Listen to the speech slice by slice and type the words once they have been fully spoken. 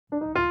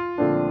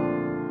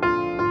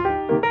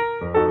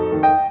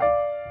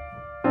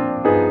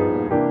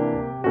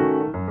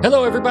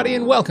Hello, everybody,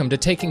 and welcome to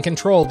Taking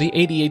Control, the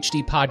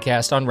ADHD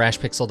podcast on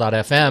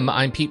rashpixel.fm.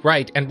 I'm Pete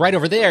Wright, and right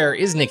over there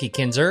is Nikki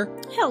Kinzer.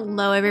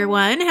 Hello,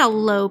 everyone.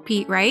 Hello,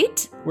 Pete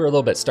Wright. We're a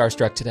little bit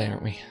starstruck today,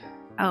 aren't we?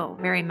 Oh,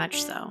 very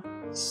much so.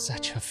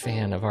 Such a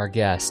fan of our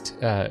guest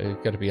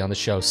going to be on the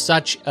show.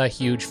 Such a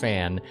huge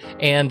fan.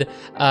 And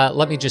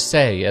let me just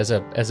say, as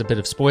a bit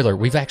of spoiler,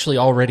 we've actually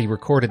already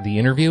recorded the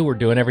interview. We're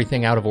doing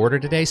everything out of order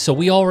today, so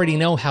we already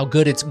know how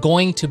good it's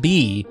going to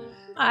be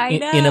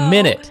in a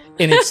minute.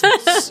 And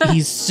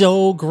he's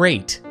so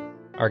great,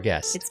 our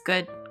guest. It's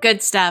good.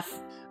 Good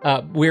stuff.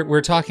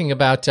 We're talking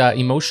about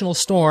emotional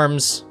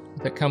storms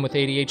that come with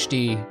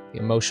ADHD, the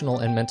emotional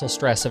and mental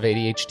stress of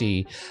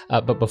ADHD.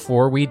 But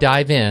before we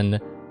dive in,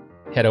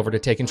 head over to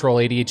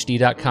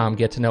TakeControlADHD.com,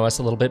 get to know us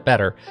a little bit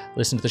better.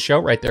 Listen to the show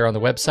right there on the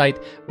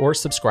website, or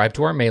subscribe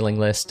to our mailing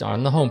list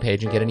on the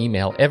homepage and get an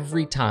email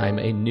every time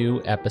a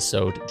new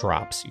episode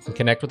drops. You can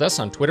connect with us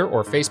on Twitter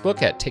or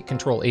Facebook at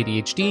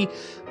TakeControlADHD,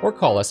 or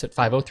call us at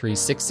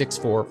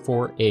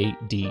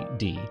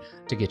 503-664-4ADD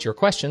to get your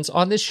questions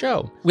on this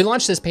show. We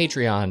launched this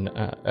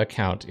Patreon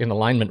account in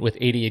alignment with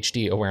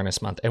ADHD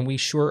Awareness Month, and we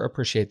sure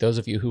appreciate those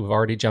of you who have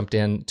already jumped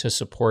in to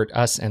support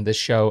us and this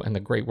show and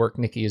the great work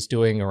Nikki is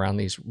doing around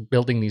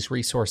building these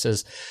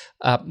resources.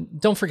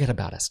 Don't forget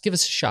about us. Give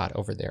us a shot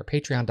over there.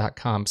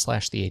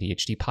 Patreon.com/the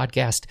ADHD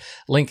podcast.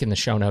 Link in the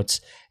show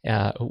notes.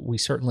 We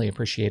certainly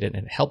appreciate it,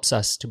 and it helps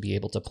us to be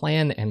able to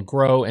plan and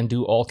grow and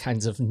do all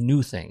kinds of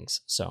new things.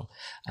 So,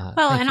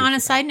 well, and on a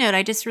side note,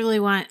 I just really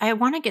want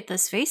to get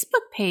this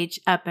Facebook page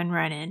up and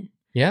running.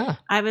 Yeah.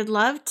 I would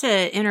love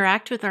to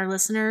interact with our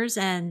listeners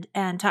and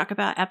talk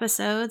about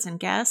episodes and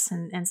guests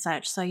and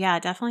such. So yeah,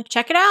 definitely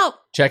check it out.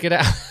 Check it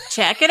out.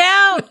 Check it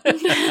out.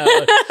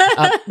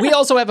 We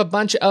also have a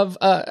bunch of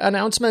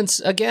announcements.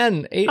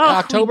 Again,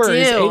 October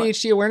is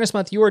ADHD Awareness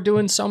Month. You are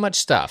doing so much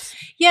stuff.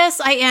 Yes,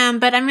 I am.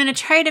 But I'm going to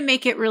try to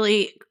make it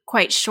really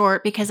quite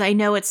short because I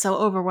know it's so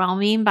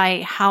overwhelming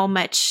by how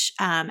much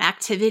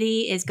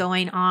activity is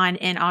going on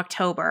in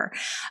October.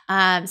 So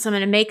I'm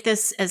going to make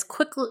this as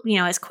quick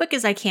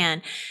as I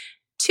can.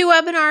 2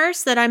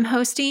 webinars that I'm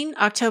hosting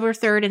October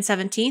 3rd and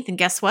 17th. And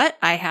guess what?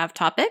 I have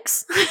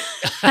topics.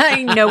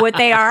 I know what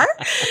they are.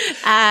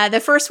 The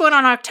first one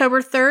on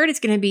October 3rd is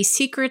going to be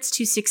Secrets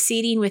to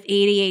Succeeding with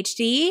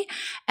ADHD.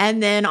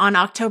 And then on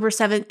October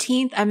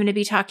 17th, I'm going to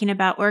be talking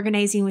about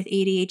Organizing with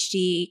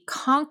ADHD,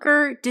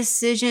 Conquer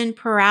Decision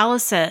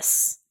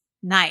Paralysis.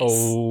 Nice.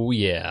 Oh,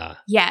 yeah.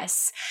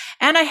 Yes.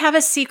 And I have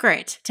a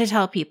secret to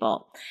tell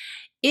people.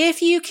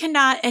 If you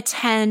cannot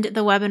attend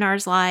the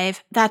webinars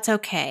live, that's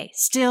okay.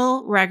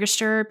 Still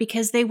register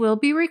because they will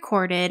be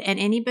recorded, and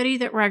anybody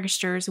that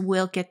registers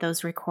will get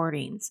those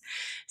recordings.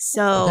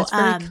 So that's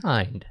very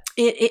kind.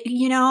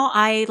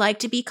 I like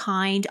to be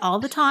kind all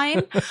the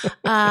time,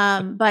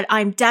 but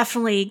I'm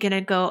definitely going to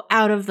go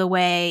out of the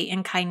way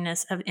in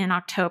kindness in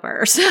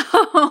October. So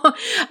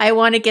I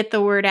want to get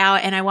the word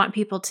out, and I want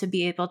people to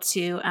be able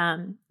to,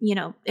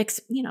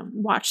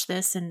 watch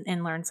this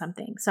and learn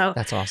something. So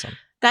that's awesome.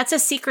 That's a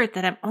secret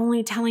that I'm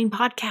only telling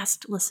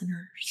podcast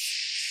listeners.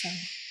 So,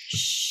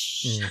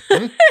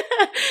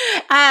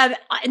 mm-hmm.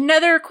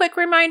 Another quick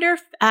reminder,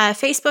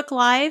 Facebook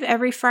Live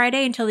every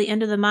Friday until the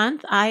end of the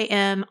month. I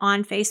am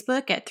on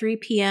Facebook at 3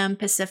 p.m.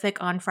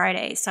 Pacific on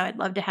Friday. So I'd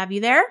love to have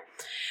you there.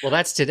 Well,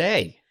 that's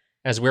today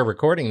as we're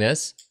recording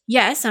this.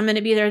 Yes, I'm going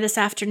to be there this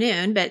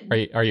afternoon. But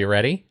Are you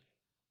ready?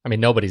 I mean,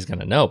 nobody's going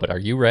to know, but are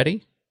you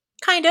ready?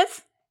 Kind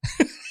of.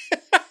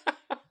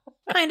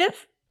 Kind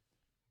of.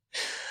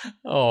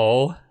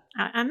 Oh.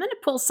 I'm going to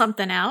pull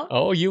something out.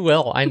 Oh, you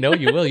will. I know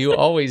you will. You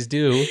always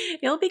do.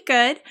 It'll be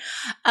good.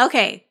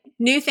 Okay.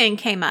 New thing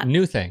came up.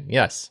 New thing.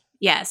 Yes.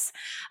 Yes.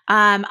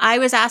 I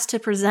was asked to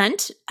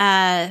present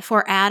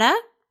for ADA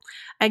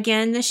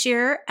again this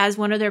year as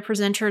one of their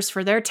presenters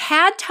for their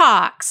TAD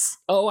Talks.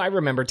 Oh, I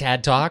remember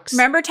TAD Talks.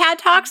 Remember TAD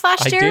Talks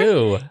last year? I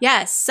do.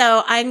 Yes.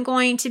 So I'm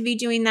going to be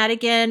doing that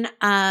again.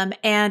 And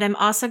I'm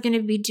also going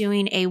to be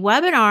doing a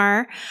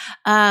webinar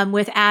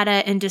with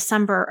ADA in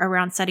December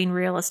around setting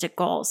realistic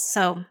goals.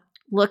 So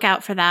look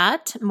out for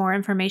that. More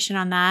information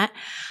on that.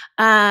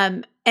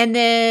 And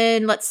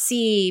then let's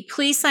see,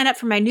 please sign up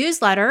for my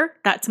newsletter.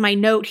 That's my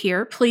note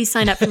here. Please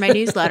sign up for my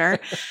newsletter.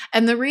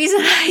 And the reason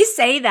I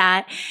say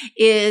that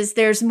is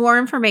there's more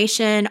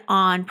information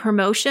on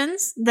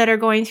promotions that are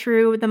going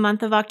through the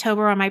month of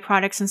October on my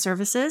products and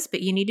services,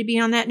 but you need to be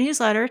on that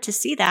newsletter to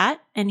see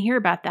that and hear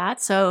about that.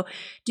 So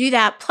do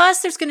that.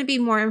 Plus, there's going to be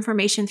more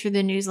information through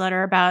the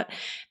newsletter about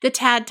the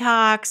TAD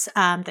Talks,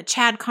 the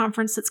CHAD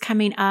conference that's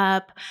coming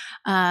up.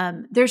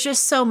 There's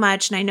just so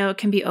much, and I know it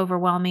can be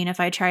overwhelming if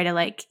I try to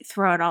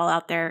throw it all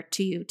out there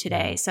to you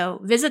today.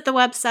 So visit the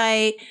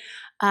website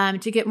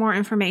to get more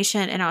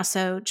information, and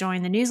also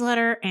join the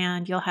newsletter,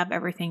 and you'll have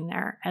everything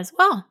there as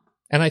well.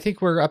 And I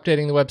think we're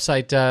updating the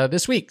website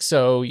this week,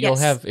 so you'll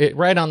have it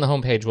right on the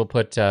homepage. We'll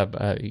put,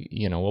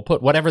 we'll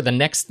put whatever the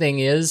next thing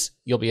is.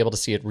 You'll be able to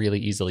see it really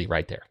easily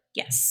right there.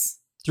 Yes.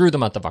 Through the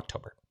month of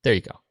October. There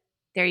you go.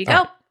 There you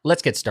go.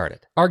 let's get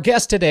started. Our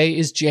guest today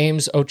is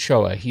James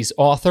Ochoa. He's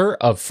author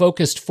of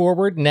Focused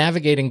Forward,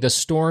 Navigating the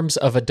Storms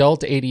of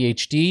Adult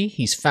ADHD.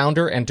 He's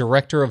founder and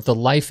director of the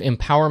Life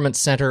Empowerment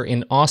Center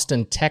in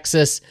Austin,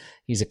 Texas.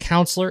 He's a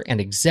counselor and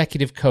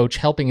executive coach,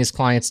 helping his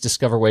clients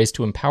discover ways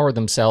to empower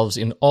themselves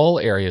in all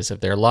areas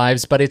of their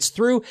lives. But it's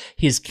through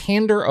his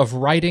candor of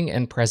writing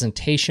and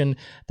presentation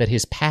that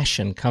his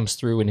passion comes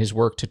through in his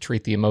work to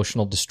treat the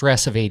emotional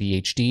distress of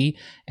ADHD.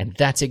 And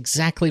that's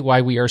exactly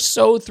why we are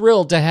so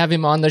thrilled to have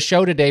him on the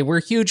show today.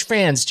 We're huge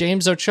fans.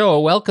 James Ochoa,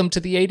 welcome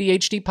to the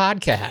ADHD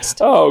podcast.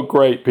 Oh,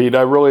 great, Pete.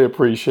 I really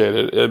appreciate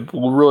it. I'm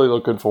really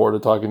looking forward to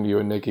talking to you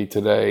and Nikki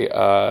today.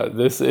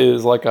 This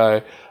is one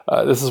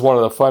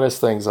of the funnest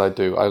things I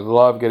do. I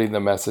love getting the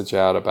message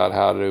out about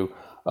how to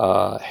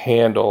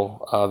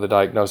handle the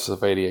diagnosis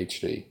of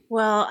ADHD.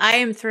 Well, I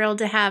am thrilled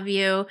to have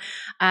you,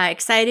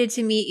 excited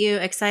to meet you,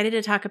 excited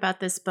to talk about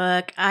this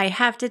book. I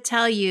have to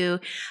tell you,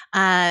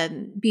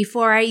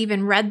 before I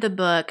even read the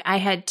book, I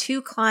had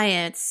two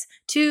clients,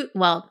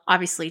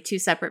 obviously two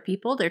separate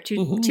people, they're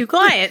two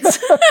clients,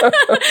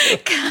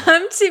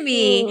 come to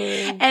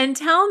me and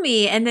tell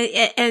me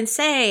and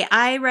say,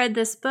 I read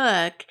this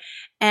book.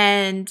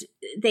 And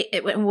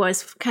it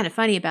was kind of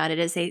funny about it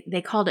is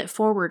they called it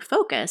forward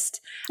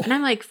focused. And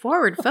I'm like,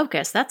 forward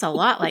focused? That's a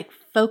lot like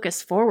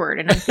focus forward.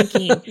 And I'm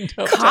thinking,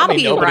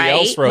 copyright. Nobody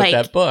else wrote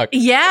that book.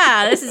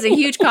 Yeah, this is a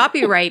huge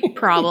copyright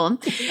problem.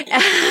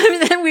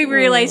 And then we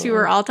realized we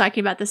were all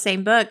talking about the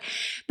same book.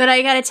 But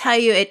I got to tell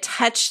you, it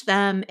touched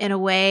them in a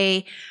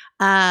way.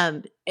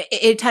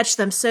 It touched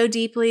them so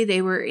deeply.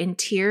 They were in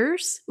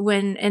tears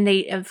and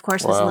they, of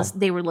course,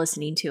 they were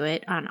listening to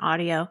it on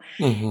audio.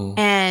 Mm-hmm.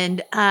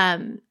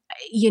 And,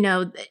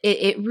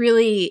 it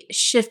really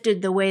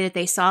shifted the way that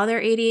they saw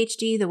their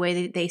ADHD, the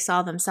way that they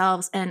saw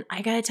themselves. And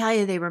I got to tell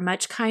you, they were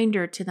much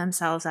kinder to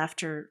themselves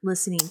after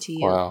listening to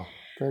you. Wow.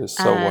 That is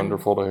so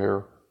wonderful to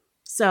hear.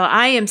 So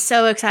I am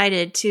so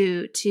excited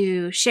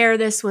to share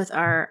this with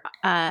our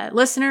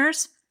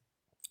listeners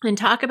and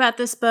talk about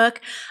this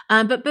book.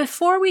 But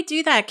before we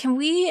do that, can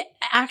we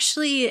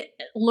actually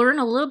learn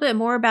a little bit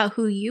more about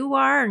who you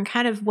are and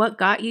kind of what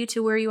got you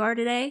to where you are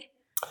today?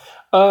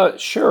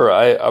 Sure.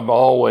 I'm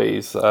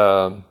always,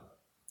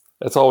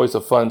 it's always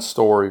a fun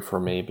story for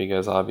me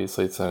because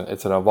obviously it's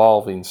an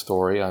evolving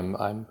story.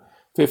 I'm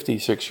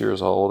 56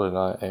 years old and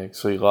I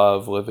actually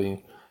love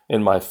living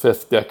in my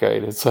fifth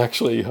decade. It's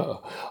actually, I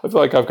feel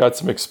like I've got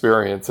some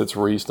experience. It's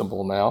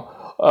reasonable now.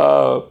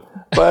 Up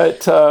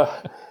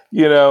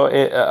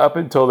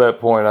until that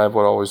point, I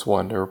would always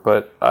wonder.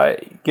 But I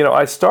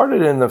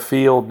started in the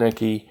field,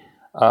 Nikki,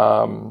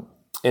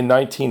 in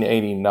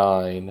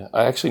 1989.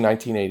 Actually,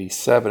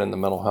 1987 in the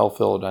mental health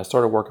field. And I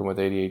started working with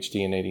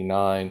ADHD in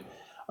 '89.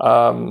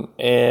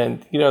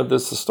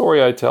 This is the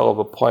story I tell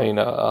of playing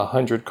a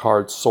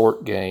 100-card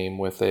sort game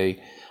with a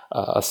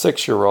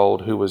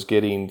 6-year-old who was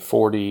getting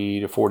 40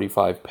 to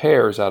 45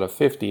 pairs out of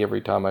 50 every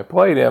time I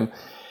played him.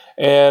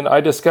 And I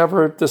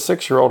discovered the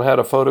 6-year-old had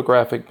a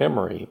photographic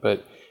memory,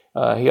 but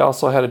he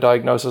also had a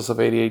diagnosis of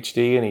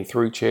ADHD, and he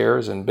threw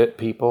chairs and bit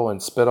people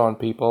and spit on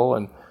people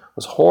and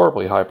was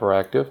horribly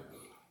hyperactive.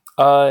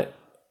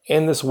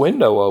 And this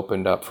window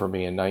opened up for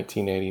me in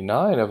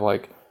 1989 of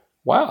like,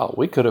 wow,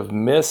 we could have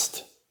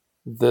missed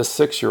this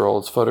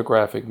 6-year-old's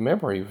photographic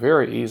memory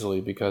very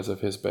easily because of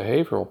his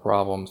behavioral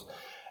problems.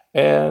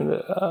 And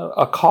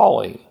a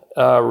calling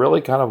really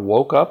kind of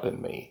woke up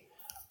in me.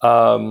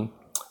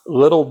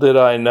 Little did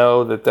I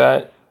know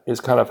that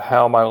is kind of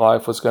how my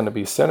life was going to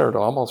be centered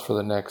almost for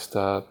the next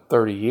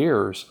 30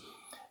 years.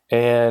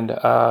 And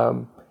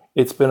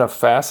it's been a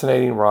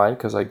fascinating ride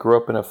because I grew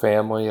up in a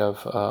family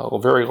of a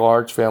very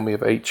large family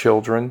of 8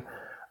 children.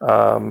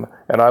 And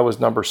I was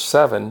number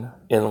 7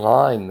 in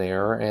line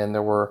there. And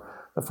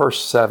the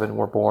first 7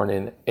 were born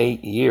in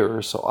 8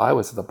 years. So I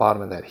was at the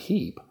bottom of that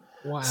heap.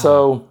 Wow.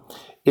 So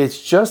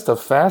it's just a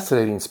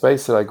fascinating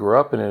space that I grew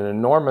up in, an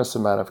enormous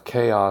amount of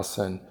chaos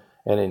and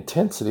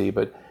intensity.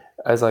 But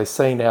as I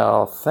say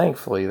now,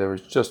 thankfully, there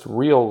was just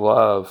real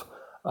love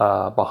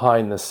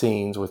behind the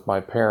scenes with my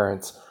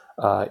parents,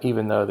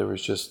 even though there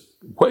was just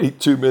way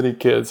too many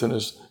kids in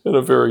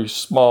a very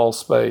small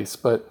space.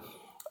 But,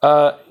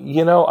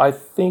 I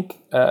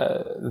think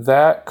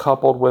that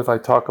coupled with, I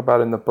talk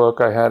about in the book,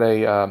 I had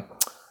a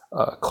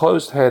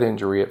closed head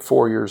injury at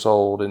 4 years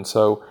old. And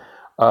so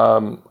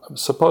I'm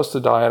supposed to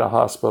die in a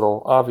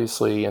hospital,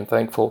 obviously, and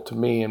thankful to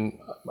me and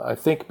I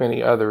think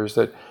many others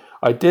that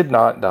I did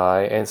not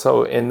die. And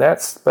so in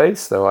that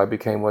space, though, I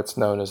became what's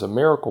known as a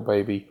miracle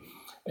baby.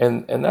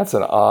 And that's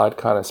an odd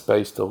kind of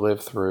space to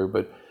live through.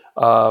 But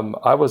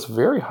I was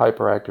very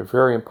hyperactive,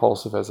 very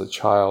impulsive as a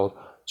child,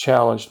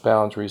 challenged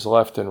boundaries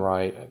left and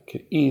right. I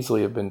could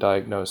easily have been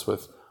diagnosed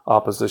with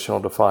oppositional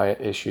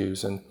defiant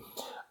issues. And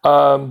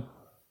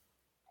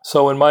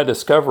so in my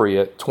discovery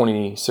at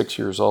 26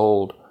 years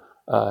old,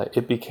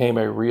 it became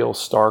a real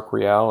stark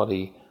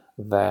reality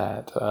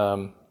that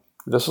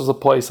this was a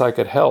place I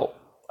could help.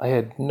 I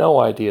had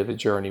no idea the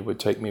journey would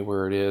take me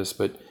where it is,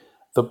 but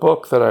the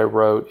book that I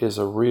wrote is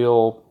a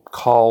real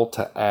call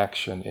to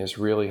action, is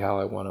really how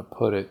I want to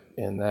put it,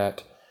 in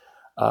that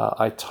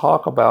I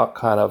talk about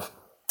kind of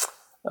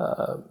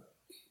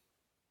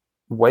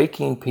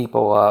waking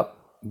people up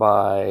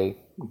by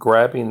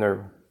grabbing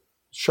their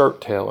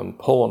shirt tail and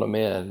pulling them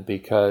in,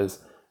 because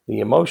the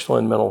emotional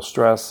and mental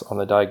stress on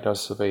the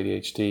diagnosis of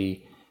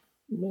ADHD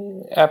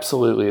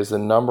absolutely is the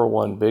number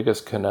one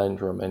biggest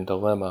conundrum and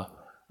dilemma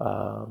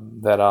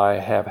that I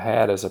have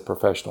had as a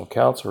professional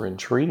counselor in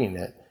treating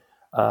it.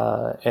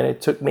 And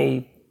it took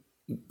me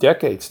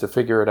decades to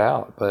figure it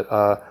out. But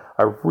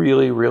I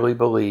really, really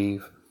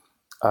believe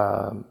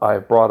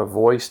I've brought a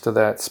voice to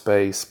that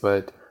space,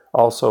 but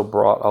also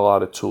brought a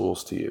lot of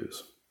tools to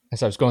use.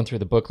 As I was going through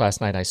the book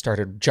last night, I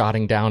started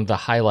jotting down the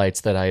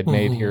highlights that I had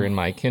made here in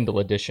my Kindle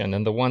edition.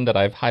 And the one that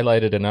I've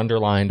highlighted and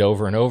underlined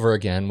over and over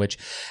again, which,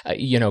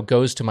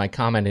 goes to my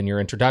comment in your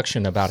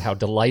introduction about how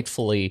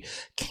delightfully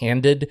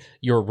candid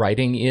your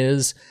writing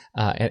is.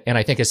 And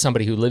I think as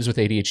somebody who lives with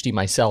ADHD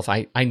myself,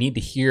 I need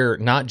to hear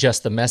not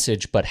just the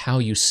message, but how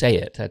you say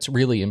it. That's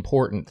really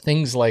important.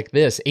 Things like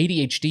this.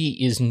 ADHD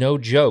is no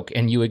joke,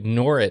 and you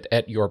ignore it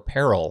at your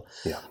peril.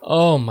 Yeah.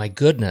 Oh, my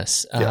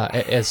goodness. Yeah.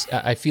 As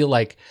I feel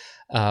like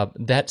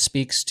that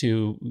speaks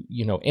to,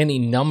 any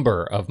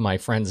number of my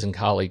friends and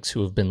colleagues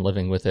who have been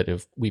living with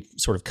it. We've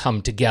sort of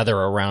come together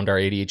around our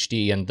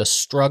ADHD, and the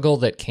struggle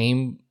that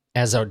came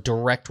as a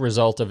direct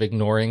result of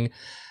ignoring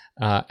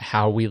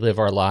how we live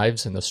our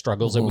lives and the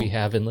struggles that we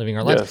have in living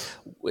our lives.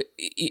 Yes.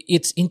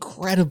 It's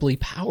incredibly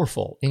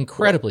powerful,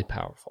 incredibly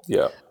powerful.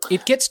 Yeah.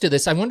 It gets to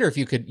this. I wonder if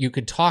you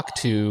could talk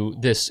to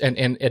this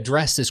and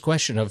address this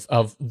question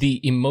of the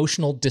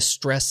emotional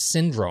distress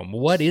syndrome.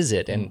 What is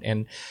it,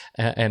 and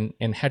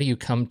how do you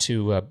come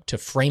to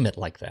frame it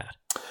like that?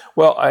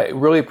 Well, I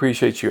really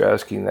appreciate you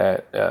asking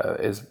that.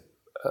 Is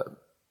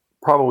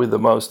probably the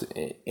most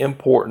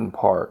important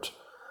part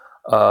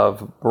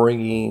of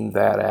bringing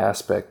that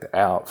aspect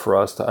out for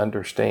us to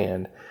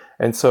understand.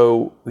 And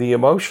so the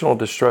emotional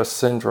distress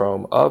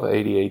syndrome of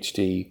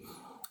ADHD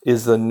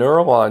is the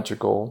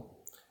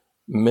neurological,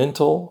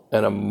 mental,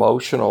 and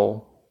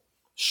emotional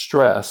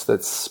stress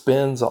that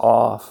spins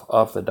off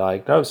of the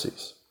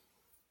diagnosis.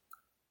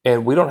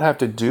 And we don't have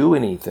to do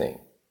anything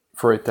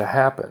for it to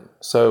happen.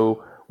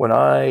 So when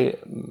I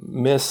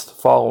miss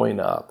following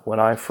up, when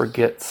I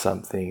forget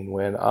something,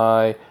 when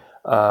I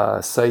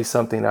say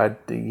something I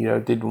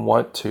didn't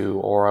want to,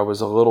 or I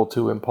was a little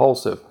too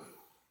impulsive,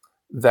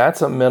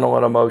 that's a mental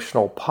and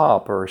emotional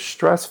pop or a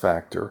stress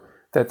factor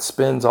that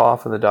spins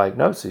off of the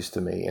diagnosis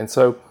to me. And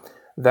so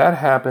that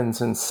happens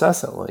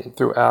incessantly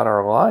throughout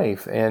our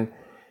life. And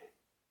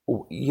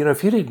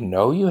if you didn't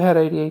know you had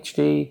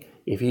ADHD,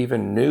 if you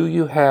even knew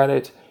you had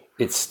it,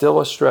 it's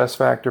still a stress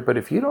factor. But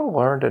if you don't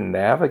learn to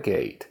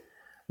navigate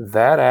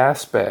that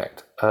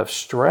aspect of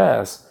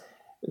stress,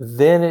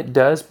 then it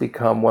does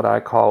become what I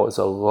call is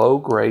a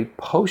low-grade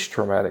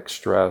post-traumatic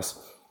stress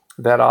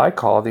that I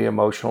call the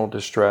emotional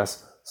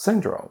distress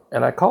syndrome.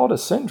 And I call it a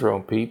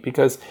syndrome, Pete,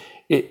 because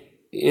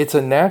it's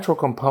a natural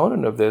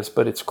component of this,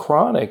 but it's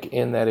chronic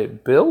in that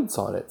it builds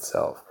on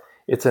itself.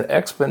 It's an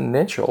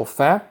exponential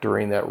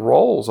factoring that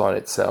rolls on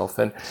itself.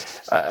 And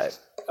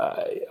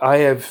I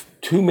have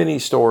too many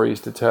stories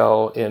to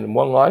tell in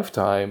one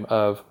lifetime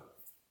of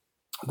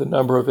the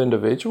number of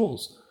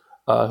individuals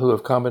who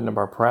have come into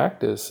our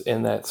practice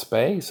in that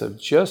space of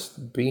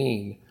just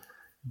being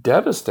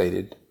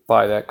devastated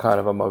by that kind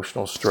of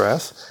emotional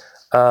stress.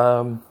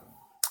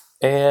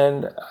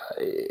 And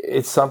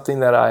it's something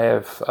that I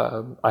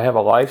have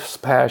a life's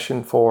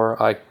passion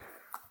for. I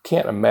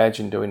can't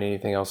imagine doing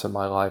anything else in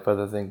my life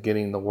other than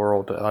getting the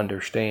world to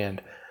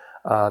understand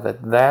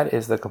that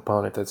is the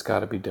component that's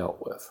got to be dealt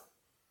with.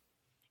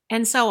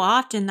 And so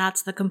often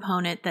that's the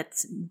component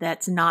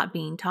that's not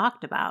being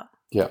talked about.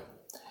 Yeah.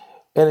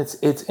 And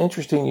it's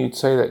interesting you'd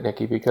say that,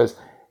 Nikki, because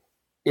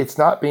it's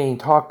not being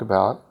talked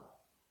about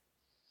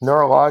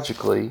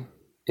neurologically.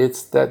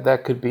 It's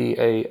that could be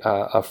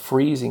a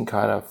freezing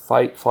kind of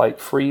fight, flight,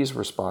 freeze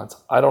response.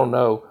 I don't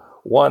know,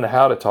 one,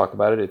 how to talk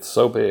about it. It's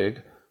so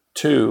big.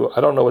 Two,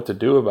 I don't know what to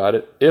do about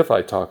it if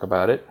I talk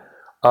about it.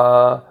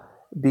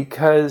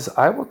 Because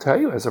I will tell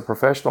you, as a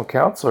professional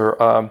counselor,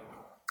 a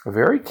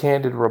very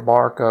candid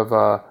remark of,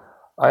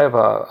 I have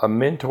a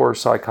mentor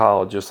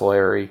psychologist,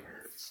 Larry,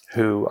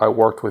 who I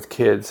worked with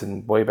kids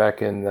way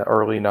back in the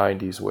early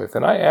 90s with.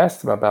 And I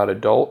asked him about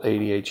adult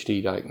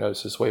ADHD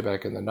diagnosis way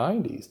back in the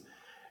 90s.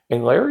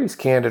 And Larry's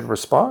candid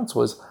response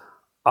was,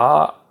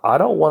 I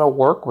don't want to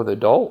work with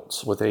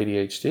adults with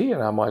ADHD.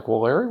 And I'm like,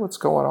 well, Larry, what's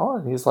going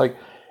on? And he's like,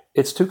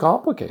 it's too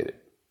complicated.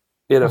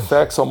 It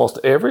affects almost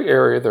every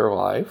area of their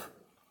life.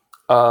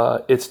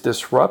 It's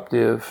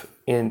disruptive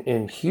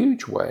in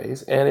huge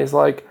ways. And it's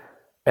like,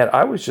 and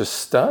I was just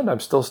stunned. I'm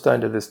still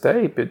stunned to this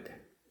day, but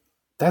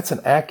that's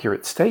an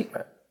accurate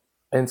statement.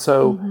 And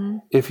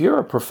so if you're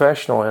a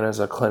professional and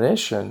as a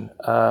clinician,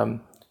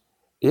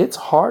 it's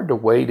hard to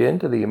wade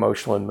into the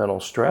emotional and mental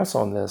stress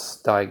on this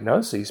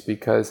diagnosis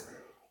because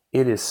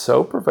it is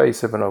so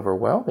pervasive and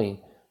overwhelming.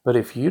 But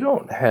if you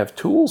don't have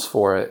tools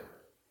for it,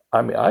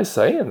 I mean, I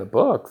say in the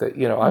book that,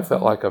 I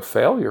felt like a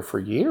failure for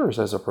years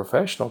as a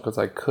professional because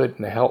I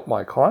couldn't help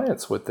my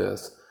clients with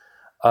this.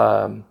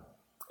 And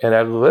And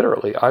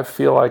I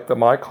feel like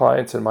my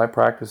clients in my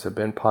practice have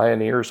been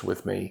pioneers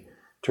with me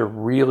to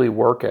really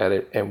work at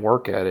it. And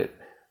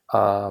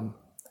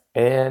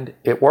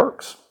it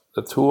works.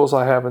 The tools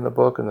I have in the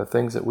book and the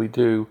things that we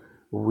do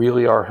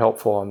really are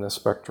helpful on this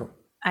spectrum.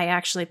 I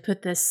actually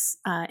put this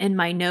in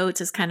my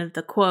notes as kind of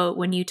the quote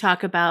when you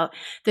talk about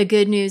the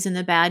good news and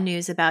the bad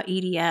news about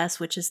EDS,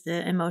 which is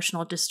the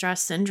emotional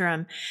distress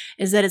syndrome,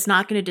 is that it's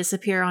not going to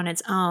disappear on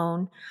its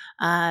own.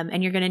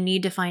 And you're going to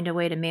need to find a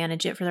way to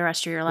manage it for the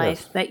rest of your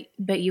life. Yes.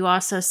 But you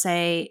also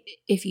say,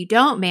 if you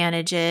don't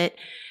manage it,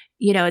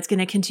 it's going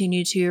to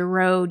continue to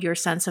erode your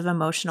sense of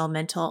emotional,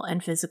 mental,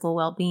 and physical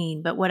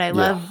well-being. But what I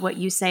love what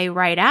you say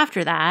right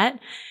after that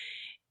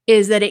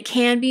is that it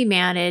can be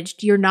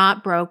managed, you're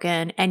not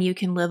broken, and you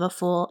can live a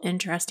full,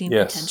 interesting,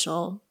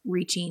 potential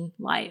reaching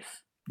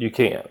life. You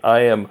can.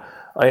 I am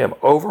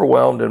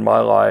overwhelmed in my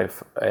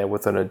life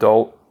with an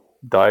adult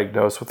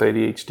diagnosed with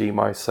ADHD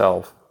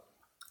myself.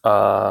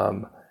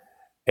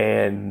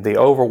 And the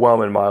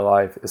overwhelm in my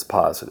life is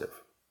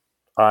positive.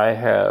 I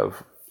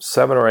have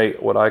 7 or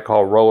 8 what I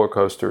call roller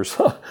coasters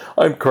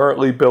I'm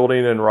currently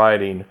building and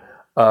riding.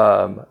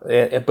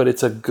 But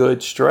it's a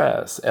good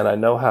stress, and I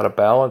know how to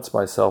balance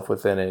myself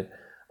within it,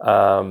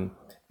 and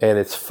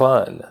it's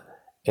fun.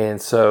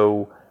 And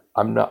so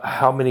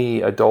how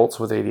many adults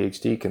with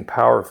ADHD can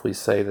powerfully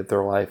say that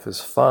their life is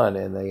fun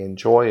and they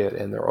enjoy it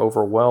and they're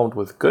overwhelmed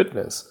with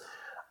goodness?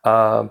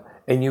 And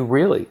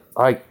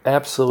I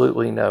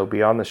absolutely know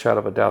beyond the shadow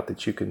of a doubt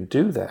that you can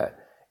do that.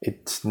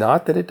 It's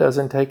not that it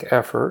doesn't take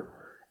effort,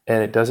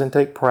 and it doesn't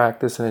take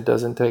practice, and it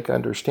doesn't take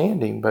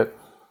understanding, but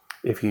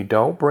if you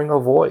don't bring a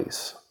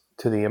voice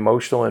to the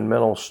emotional and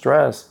mental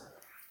stress,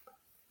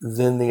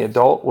 then the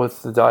adult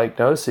with the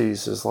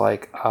diagnoses is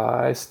like,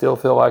 I still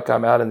feel like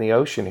I'm out in the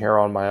ocean here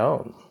on my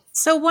own.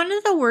 So one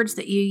of the words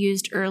that you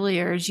used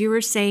earlier is you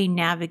were saying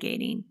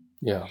navigating.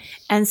 Yeah.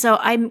 And so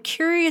I'm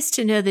curious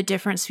to know the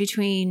difference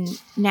between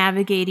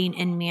navigating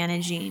and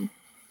managing.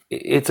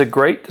 It's a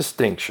great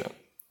distinction.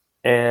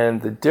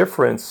 And the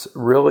difference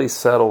really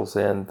settles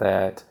in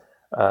that,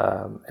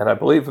 and I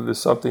believe there's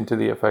something to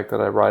the effect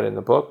that I write in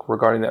the book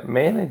regarding that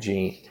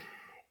managing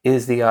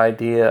is the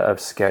idea of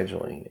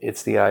scheduling.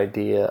 It's the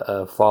idea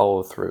of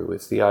follow through.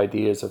 It's the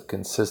ideas of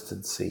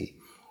consistency.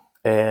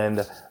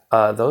 And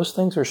those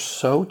things are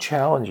so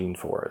challenging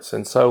for us.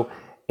 And so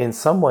in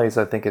some ways,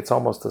 I think it's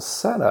almost a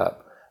setup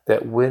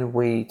that when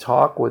we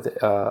talk with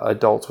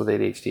adults with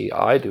ADHD,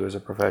 I do as a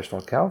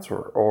professional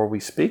counselor, or we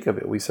speak of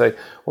it, we say,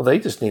 well, they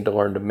just need to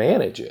learn to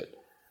manage it.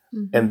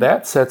 Mm-hmm. And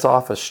that sets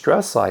off a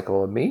stress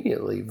cycle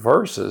immediately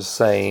versus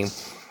saying,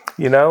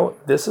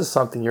 this is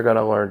something you're going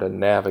to learn to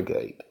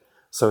navigate.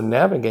 So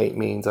navigate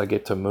means I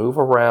get to move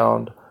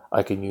around,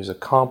 I can use a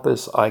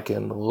compass, I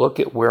can look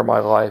at where my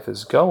life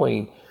is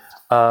going,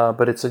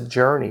 but it's a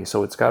journey,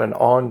 so it's got an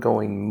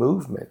ongoing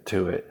movement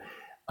to it.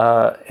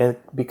 And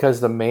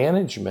because the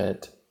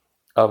management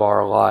of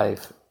our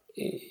life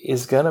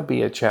is going to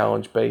be a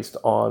challenge based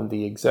on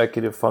the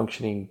executive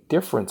functioning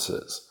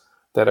differences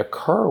that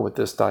occur with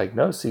this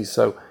diagnosis.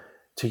 So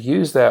to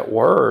use that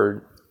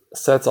word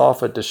sets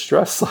off a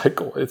distress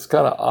cycle. It's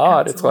kind of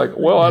odd. Absolutely. It's like,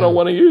 well, I don't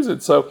want to use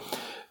it. So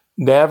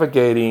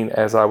navigating,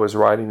 as I was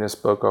writing this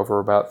book over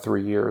about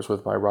 3 years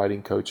with my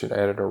writing coach and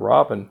editor,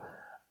 Robin,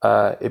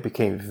 it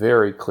became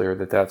very clear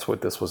that that's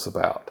what this was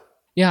about.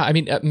 Yeah, I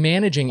mean,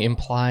 managing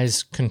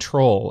implies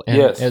control. And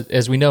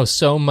as we know,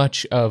 so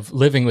much of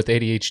living with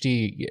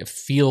ADHD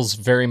feels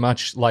very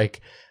much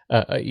like,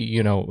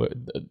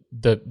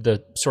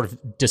 the sort of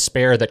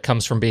despair that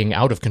comes from being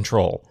out of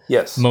control.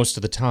 Yes. Most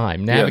of the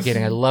time.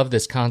 Navigating, yes. I love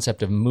this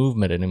concept of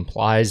movement. It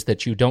implies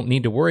that you don't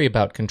need to worry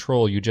about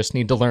control. You just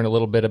need to learn a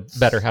little bit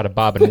better how to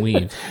bob and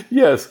weave.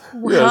 Yes.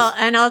 Well,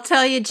 and I'll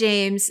tell you,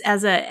 James,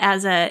 as a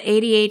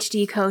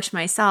ADHD coach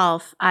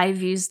myself,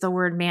 I've used the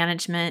word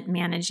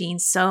managing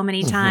so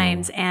many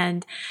times.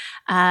 And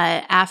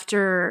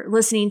after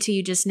listening to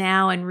you just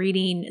now and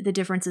reading the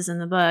differences in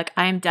the book,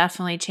 I'm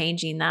definitely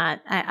changing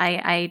that.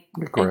 I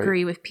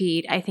agree with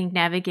Pete. I think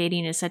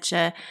navigating is it's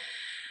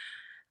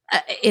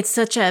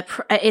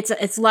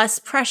less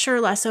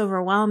pressure, less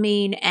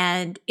overwhelming,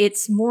 and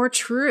it's more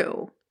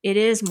true. It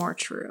is more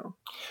true.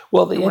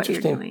 Well, the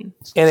interesting,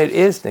 and it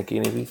is, Nikki,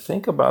 and if you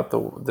think about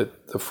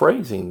the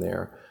phrasing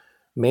there,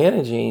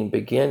 managing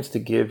begins to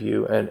give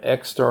you an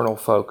external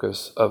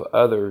focus of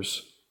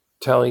others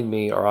telling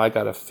me, or I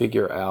got to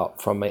figure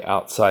out from the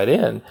outside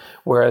in,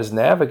 whereas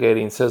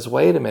navigating says,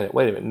 wait a minute.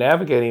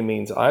 Navigating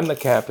means I'm the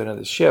captain of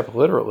the ship,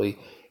 literally.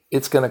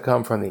 It's going to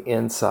come from the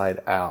inside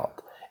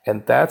out.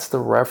 And that's the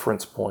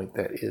reference point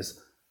that is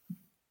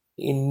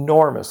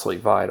enormously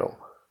vital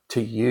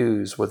to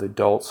use with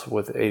adults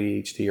with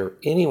ADHD or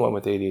anyone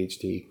with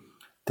ADHD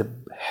to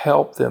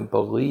help them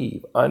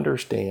believe,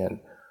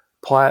 understand,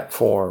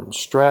 platform,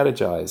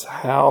 strategize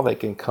how they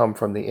can come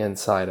from the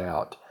inside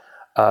out.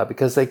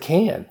 Because they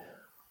can.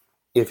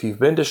 If you've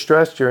been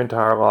distressed your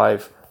entire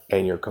life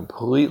and you're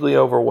completely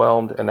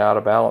overwhelmed and out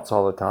of balance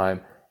all the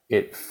time,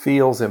 it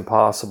feels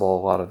impossible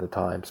a lot of the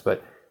times.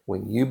 But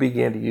when you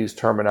begin to use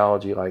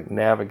terminology like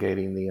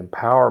navigating, the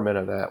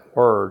empowerment of that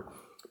word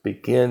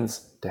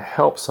begins to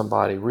help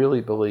somebody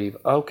really believe,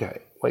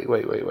 okay, wait,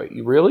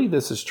 really?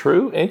 This is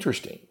true?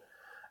 Interesting.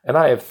 And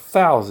I have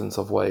thousands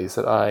of ways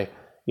that I,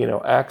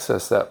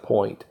 access that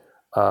point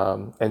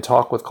and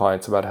talk with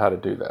clients about how to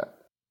do that.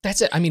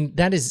 That's it. I mean,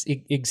 that is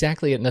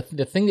exactly it. And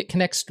the thing that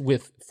connects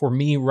with, for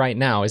me right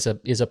now, is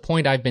a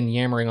point I've been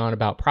yammering on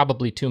about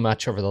probably too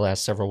much over the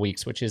last several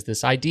weeks, which is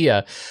this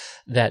idea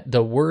that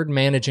the word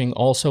managing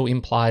also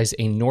implies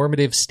a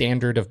normative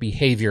standard of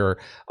behavior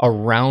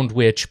around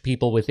which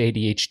people with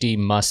ADHD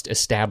must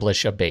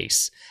establish a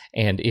base.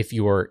 And if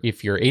your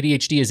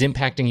ADHD is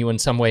impacting you in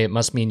some way, it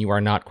must mean you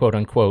are not, quote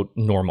unquote,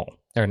 normal.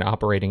 They're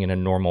operating in a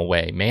normal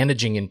way.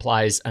 Managing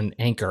implies an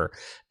anchor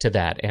to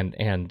that,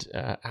 and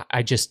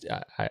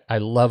I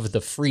love the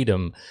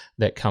freedom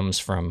that comes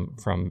from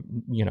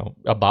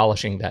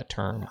abolishing that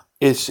term.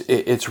 It's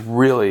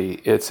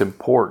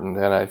important,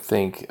 and I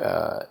think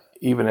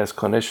even as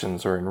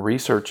clinicians or in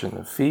research in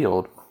the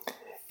field,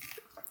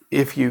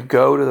 if you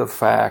go to the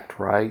fact,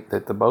 right,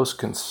 that the most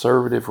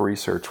conservative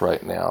research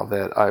right now,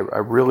 that I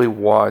really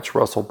watch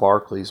Russell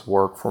Barkley's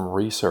work from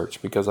research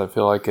because I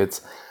feel like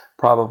it's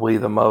probably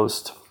the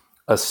most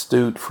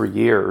astute for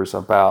years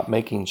about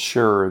making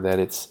sure that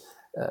it's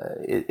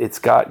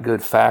got good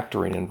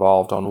factoring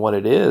involved on what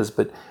it is.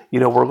 But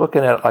we're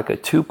looking at like a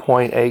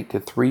 2.8 to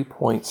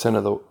 3%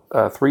 of the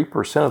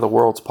 3% of the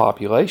world's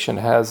population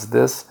has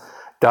this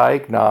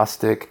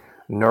diagnostic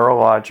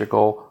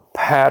neurological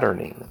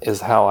patterning,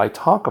 is how I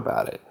talk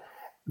about it.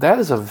 That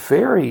is a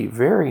very,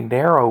 very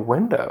narrow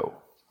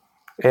window,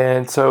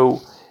 and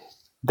so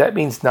that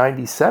means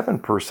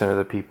 97% of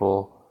the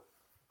people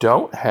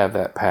don't have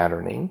that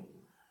patterning.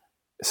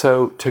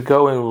 So to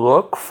go and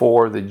look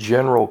for the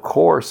general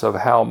course of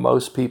how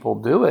most people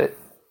do it,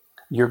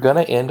 you're going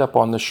to end up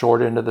on the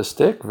short end of the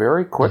stick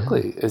very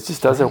quickly. It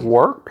just doesn't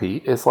work,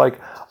 Pete. It's like,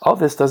 oh,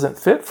 this doesn't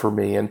fit for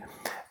me. And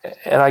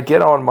I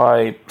get on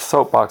my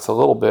soapbox a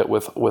little bit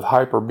with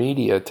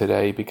hypermedia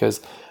today, because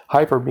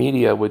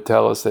hypermedia would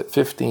tell us that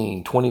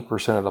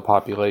 15-20% of the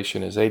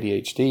population is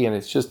ADHD, and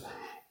it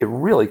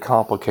really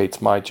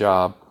complicates my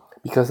job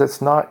because that's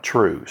not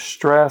true.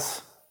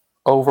 Stress,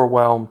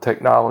 overwhelm,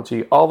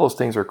 technology, all those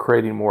things are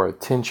creating more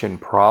attention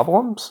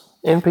problems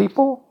in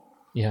people.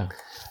 Yeah.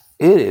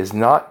 It is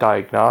not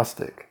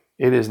diagnostic.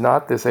 It is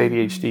not this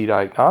ADHD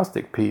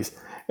diagnostic piece.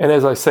 And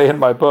as I say in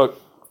my book,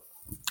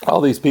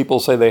 all these people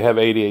say they have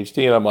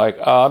ADHD, and I'm like,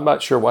 I'm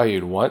not sure why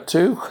you'd want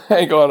to.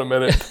 Hang on a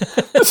minute.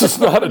 This is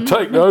not a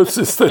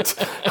diagnosis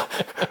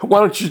why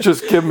don't you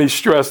just give me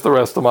stress the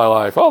rest of my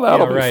life? Oh,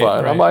 that'll be fine.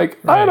 Right, I'm like,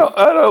 right.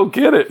 I don't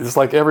get it. It's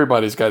like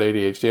everybody's got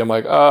ADHD. I'm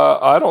like,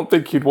 I don't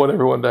think you'd want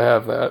everyone to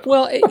have that.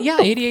 Well,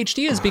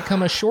 ADHD has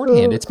become a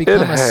shorthand. It's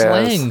become a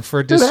slang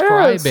for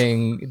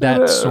describing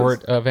that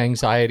sort of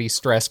anxiety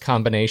stress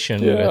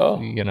combination. Yeah.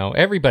 With,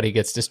 everybody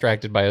gets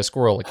distracted by a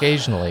squirrel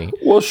occasionally.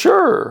 Well,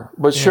 sure.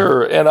 But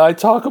sure. And I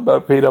talk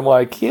about Pete, I'm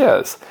like,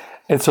 yes.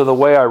 And so the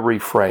way I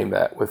reframe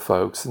that with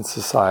folks in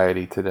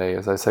society today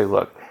is I say,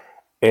 look,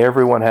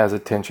 everyone has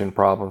attention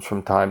problems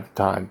from time to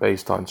time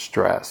based on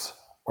stress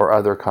or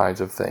other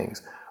kinds of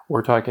things.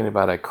 We're talking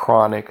about a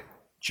chronic,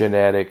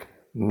 genetic,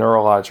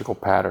 neurological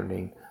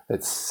patterning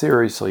that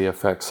seriously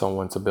affects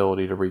someone's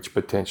ability to reach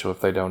potential if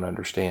they don't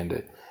understand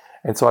it.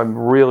 And so I'm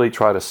really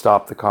trying to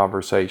stop the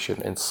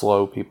conversation and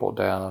slow people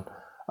down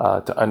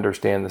to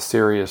understand the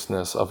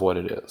seriousness of what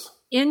it is.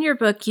 In your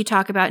book, you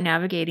talk about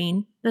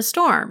navigating the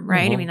storm,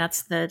 right? Mm-hmm. I mean,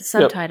 that's the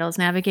subtitle, is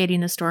Navigating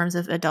the Storms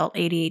of Adult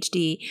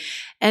ADHD.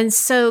 And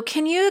so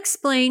can you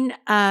explain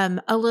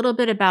a little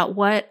bit about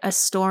what a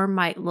storm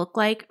might look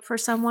like for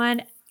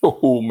someone?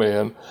 Oh,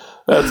 man.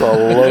 That's a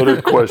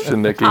loaded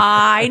question, Nikki.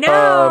 I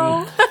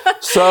know.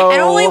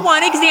 And only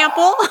one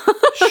example.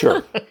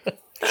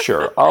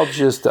 Sure. I'll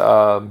just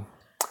go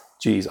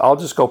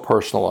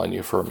personal on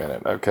you for a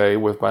minute, okay,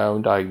 with my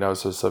own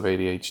diagnosis of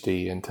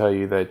ADHD, and tell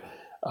you that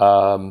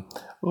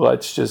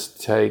let's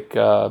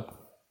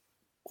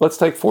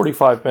take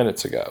 45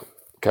 minutes ago,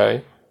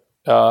 okay?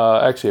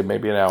 Actually,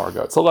 maybe an hour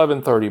ago. It's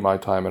 11:30 my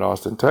time in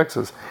Austin,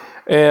 Texas.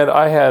 And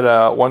I had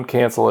one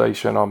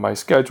cancellation on my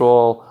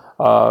schedule,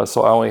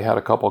 so I only had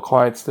a couple of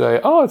clients today.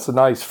 Oh, it's a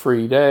nice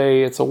free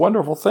day. It's a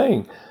wonderful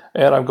thing.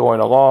 And I'm going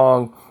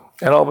along,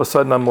 and all of a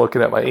sudden I'm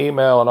looking at my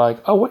email, and I'm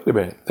like, oh, wait a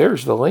minute.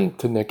 There's the link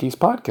to Nikki's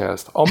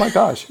podcast. Oh, my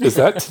gosh. Is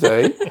that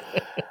today?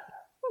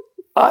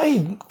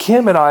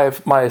 Kim and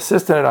my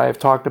assistant and I have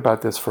talked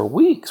about this for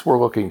weeks. We're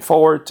looking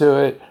forward to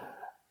it.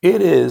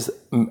 It is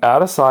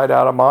out of sight,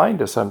 out of mind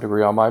to some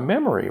degree on my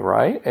memory,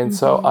 right? And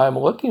so I'm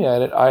looking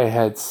at it. I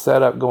had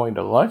set up going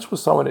to lunch with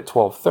someone at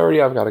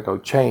 12:30. I've got to go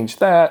change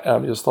that. And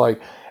I'm just like,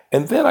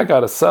 and then I got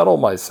to settle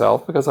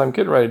myself because I'm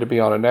getting ready to be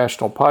on a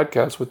national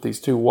podcast with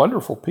these two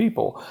wonderful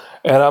people.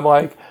 And I'm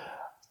like,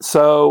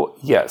 so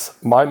yes,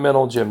 my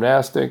mental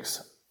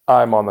gymnastics,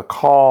 I'm on the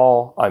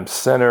call, I'm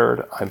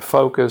centered, I'm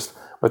focused.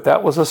 But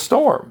that was a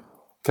storm,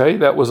 okay?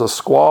 That was a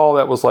squall.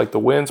 That was like the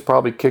winds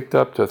probably kicked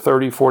up to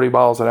 30, 40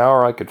 miles an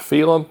hour. I could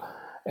feel them,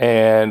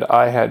 and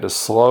I had to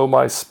slow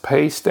my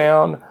pace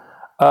down.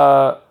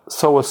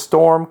 So a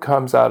storm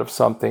comes out of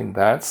something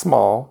that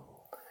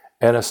small,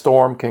 And a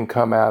storm can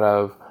come out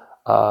of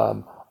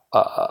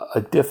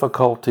a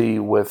difficulty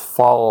with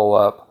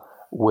follow-up,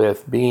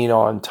 with being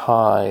on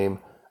time,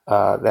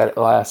 that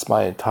lasts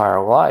my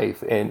entire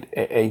life. And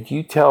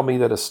you tell me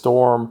that a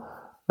storm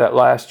that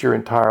lasts your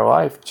entire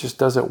life just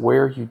doesn't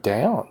wear you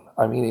down.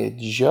 I mean,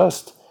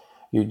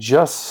 you're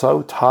just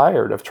so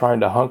tired of trying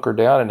to hunker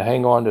down and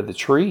hang on to the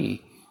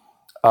tree.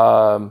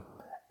 And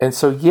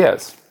so,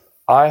 yes,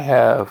 I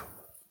have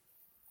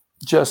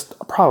just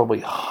probably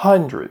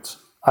hundreds.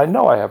 I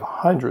know I have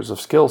hundreds of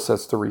skill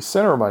sets to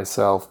recenter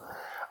myself,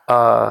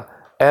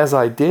 as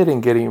I did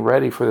in getting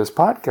ready for this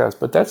podcast.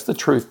 But that's the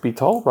truth be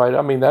told, right?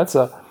 I mean, that's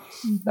a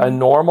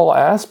normal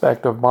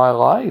aspect of my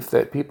life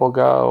that people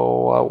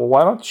go, well,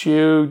 why don't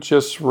you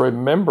just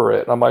remember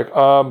it? And I'm like,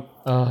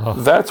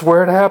 that's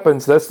where it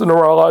happens. That's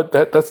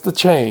the that's the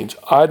change.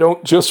 I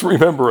don't just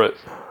remember it.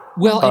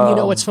 Well, and you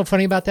know what's so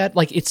funny about that?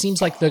 Like, it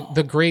seems like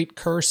the great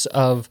curse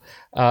of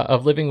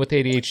living with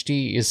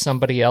ADHD is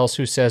somebody else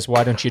who says,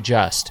 "Why don't you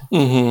just?"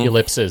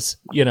 Ellipses.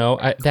 You know,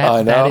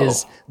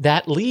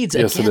 that leads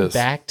again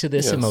back to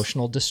this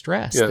emotional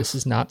distress. Yes. This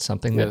is not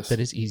something that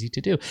is easy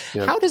to do.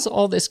 Yes. How does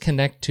all this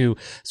connect to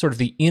sort of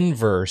the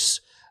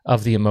inverse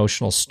of the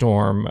emotional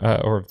storm,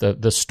 or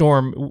the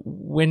storm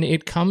when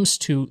it comes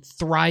to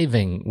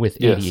thriving with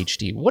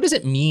ADHD? Yes. What does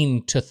it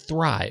mean to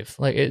thrive?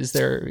 Like,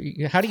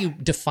 how do you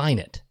define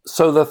it?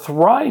 So the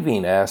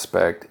thriving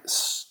aspect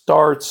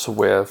starts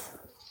with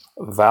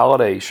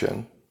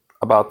validation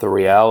about the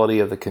reality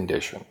of the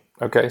condition.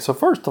 Okay, so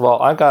first of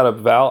all, I've got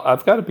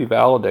to be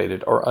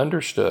validated or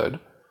understood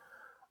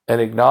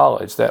and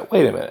acknowledge that,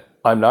 wait a minute,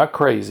 I'm not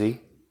crazy.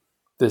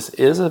 This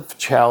is a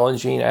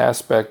challenging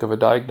aspect of a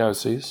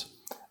diagnosis.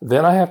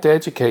 Then I have to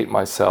educate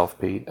myself,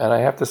 Pete, and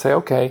I have to say,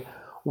 okay,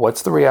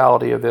 what's the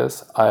reality of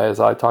this? As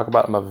I talk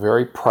about, I'm a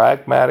very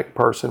pragmatic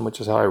person, which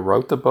is how I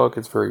wrote the book.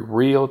 It's very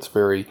real. It's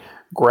very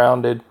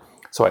grounded.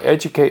 So I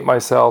educate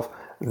myself.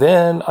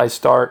 Then I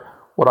start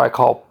what I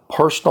call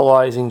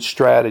personalizing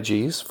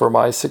strategies for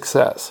my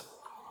success.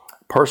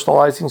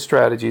 Personalizing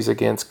strategies,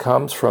 again,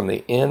 comes from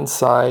the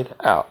inside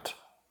out.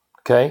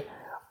 Okay?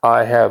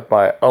 I have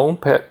my own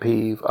pet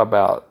peeve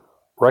about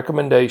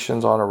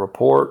recommendations on a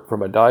report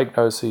from a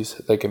diagnosis.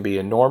 They can be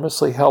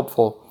enormously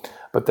helpful,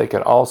 but they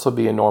can also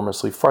be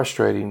enormously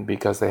frustrating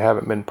because they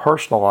haven't been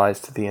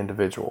personalized to the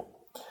individual.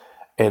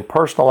 And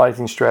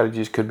personalizing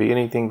strategies could be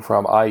anything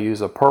from, I use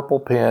a purple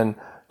pen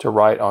to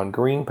write on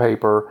green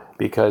paper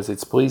because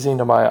it's pleasing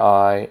to my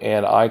eye,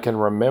 and I can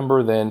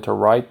remember then to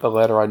write the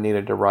letter I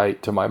needed to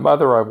write to my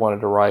mother I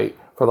wanted to write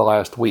for the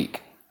last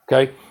week.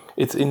 Okay?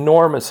 It's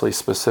enormously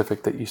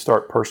specific that you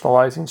start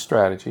personalizing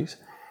strategies.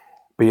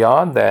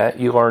 Beyond that,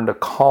 you learn to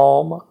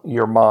calm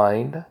your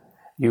mind.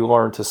 You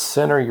learn to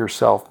center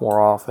yourself more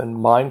often.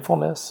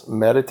 Mindfulness,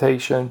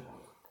 meditation,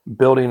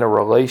 building a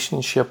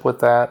relationship with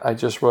that. I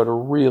just wrote a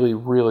really,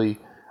 really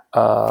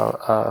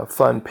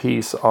fun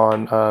piece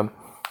on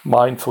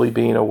mindfully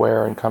being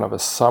aware and kind of a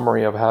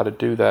summary of how to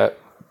do that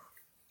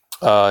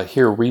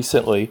here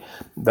recently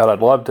that I'd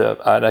love to,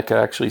 and I could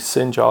actually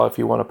send y'all if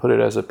you want to put it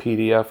as a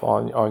PDF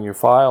on your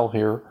file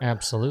here.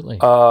 Absolutely.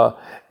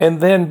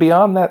 And then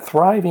beyond that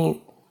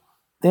thriving,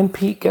 then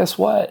Pete, guess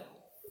what?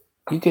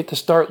 You get to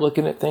start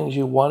looking at things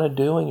you want to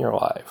do in your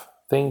life,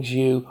 things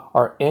you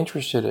are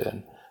interested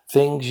in,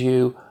 things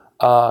you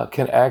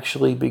can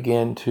actually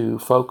begin to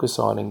focus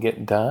on and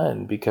get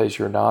done because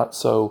you're not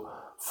so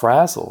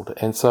frazzled.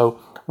 And so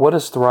what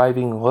does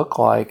thriving look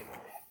like?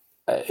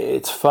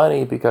 It's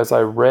funny because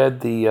I read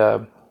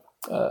the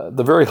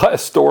very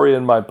last story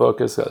in my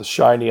book is a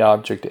shiny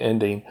object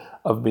ending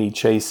of me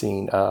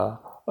chasing.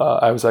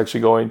 I was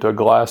actually going to a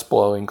glass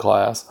blowing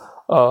class.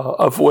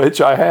 Of which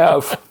I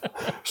have.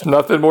 There's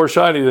nothing more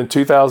shiny than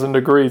 2,000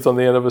 degrees on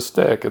the end of a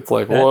stick. It's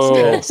like,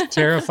 whoa. It's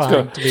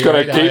terrifying. It's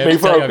going to keep me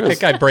focused. I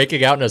think I'm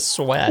breaking out in a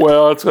sweat.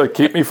 Well, it's going to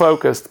keep me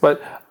focused. But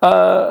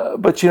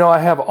you know, I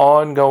have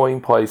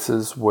ongoing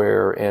places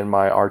where in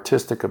my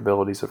artistic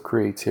abilities of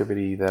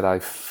creativity that I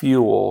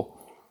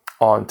fuel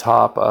on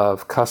top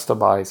of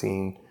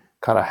customizing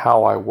kind of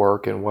how I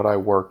work and what I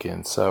work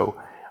in. So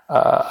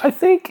I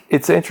think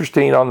it's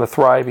interesting on the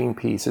thriving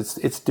piece.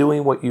 It's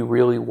doing what you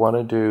really want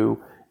to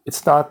do.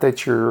 It's not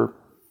that you're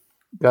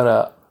going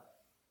to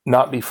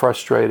not be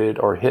frustrated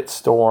or hit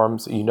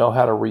storms. You know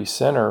how to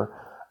recenter.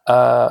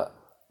 But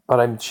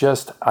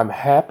I'm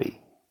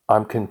happy.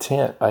 I'm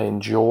content. I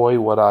enjoy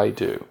what I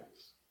do.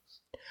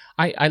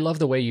 I love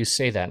the way you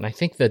say that. And I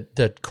think that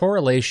the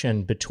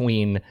correlation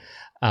between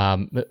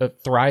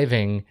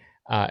thriving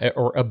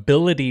or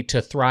ability to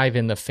thrive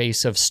in the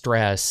face of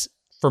stress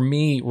for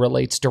me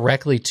relates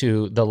directly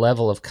to the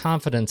level of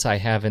confidence I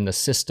have in the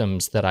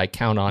systems that I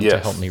count on to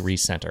help me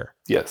recenter.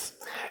 Yes.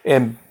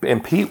 And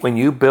Pete, when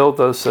you build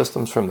those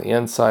systems from the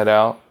inside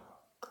out,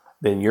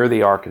 then you're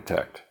the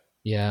architect.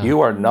 Yeah. You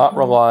are not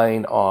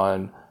relying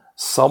on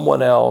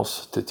someone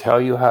else to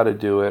tell you how to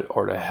do it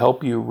or to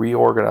help you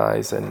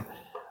reorganize. And,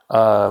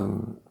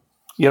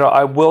 you know,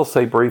 I will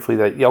say briefly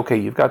that, okay,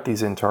 you've got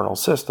these internal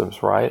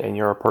systems, right? And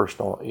you're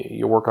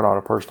working on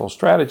a personal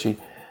strategy.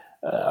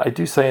 I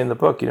do say in the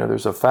book,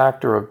 there's a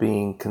factor of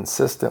being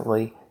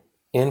consistently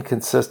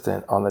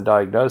inconsistent on the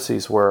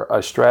diagnoses where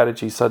a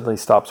strategy suddenly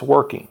stops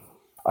working.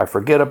 I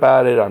forget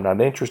about it. I'm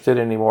not interested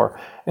anymore.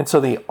 And so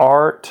the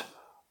art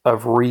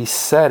of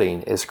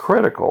resetting is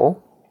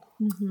critical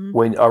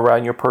when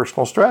around your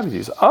personal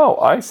strategies. Oh,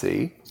 I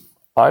see.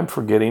 I'm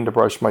forgetting to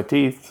brush my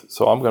teeth,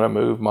 so I'm going to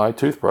move my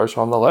toothbrush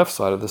on the left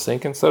side of the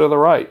sink instead of the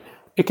right.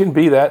 It can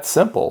be that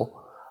simple,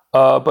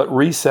 but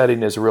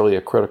resetting is really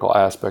a critical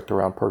aspect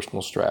around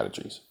personal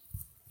strategies.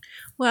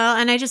 Well,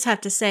 and I just have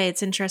to say,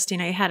 it's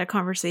interesting. I had a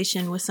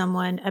conversation with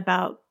someone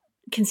about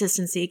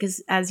consistency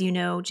because, as you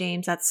know,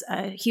 James, that's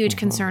a huge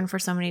concern for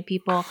so many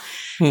people.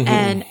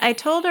 And I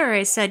told her,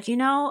 I said,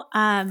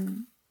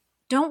 don't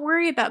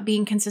worry about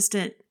being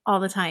consistent all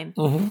the time.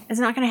 It's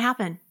not going to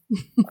happen.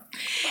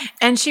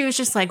 And she was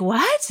just like,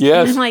 what?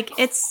 Yes. And I'm like,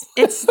 that's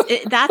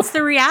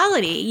the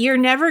reality. You're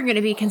never going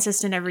to be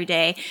consistent every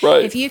day.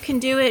 Right. If you can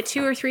do it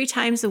 2 or 3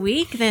 times a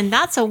week, then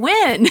that's a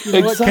win.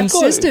 Exactly.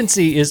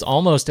 Consistency is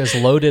almost as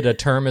loaded a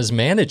term as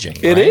managing.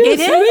 It right?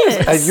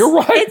 is. And you're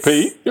right,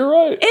 Pete. You're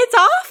right. It's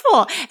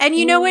awful. And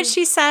you know what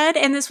she said?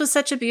 And this was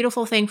such a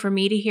beautiful thing for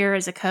me to hear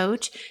as a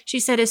coach. She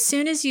said, as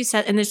soon as you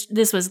said, and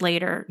this was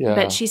later,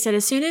 but she said,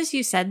 as soon as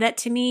you said that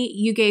to me,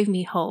 you gave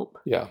me hope.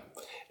 Yeah.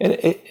 And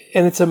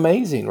it's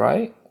amazing,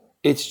 right?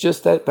 It's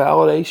just that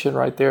validation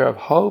right there of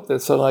hope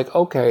that's so like,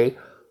 okay,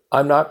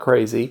 I'm not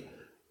crazy.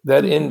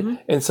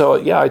 And so,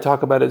 I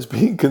talk about it as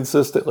being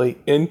consistently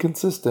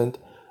inconsistent.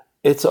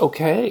 It's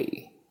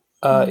okay.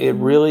 It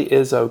really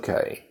is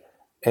okay.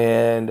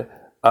 And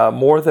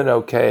more than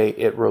okay,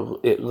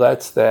 it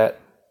lets that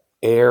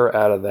air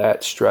out of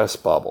that stress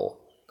bubble,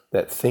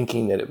 that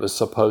thinking that it was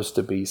supposed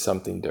to be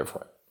something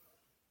different.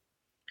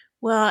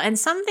 Well, and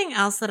something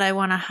else that I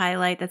want to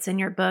highlight that's in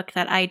your book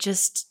that I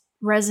just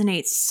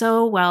resonates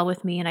so well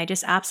with me and I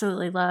just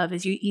absolutely love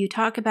is you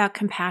talk about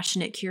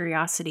compassionate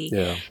curiosity.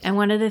 Yeah. And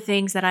one of the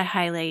things that I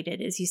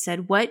highlighted is you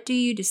said, what do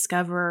you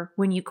discover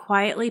when you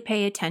quietly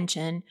pay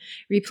attention,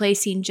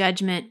 replacing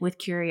judgment with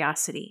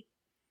curiosity?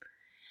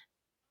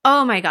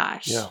 Oh my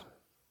gosh. Yeah.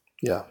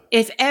 Yeah.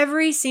 If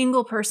every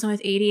single person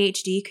with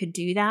ADHD could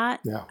do that,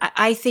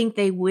 I think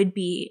they would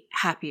be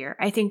happier.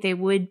 I think they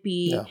would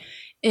be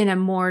in a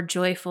more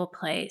joyful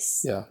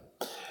place. Yeah.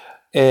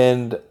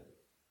 And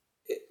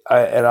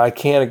I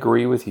can't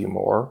agree with you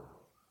more.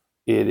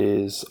 It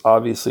is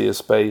obviously a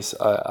space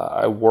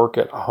I work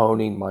at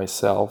honing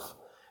myself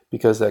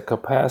because that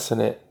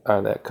compassionate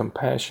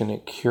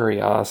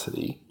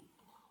curiosity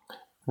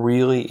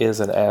really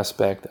is an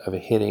aspect of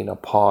hitting a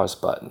pause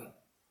button.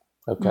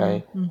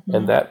 Okay.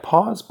 And that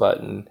pause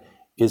button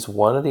is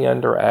one of the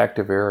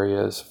underactive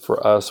areas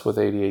for us with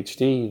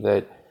ADHD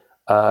that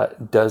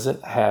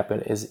doesn't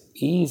happen as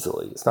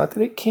easily. It's not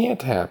that it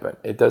can't happen.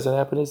 It doesn't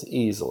happen as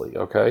easily,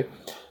 okay?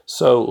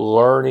 So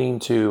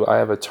I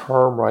have a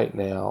term right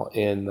now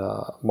in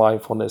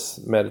mindfulness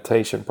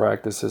meditation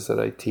practices that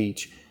I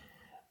teach,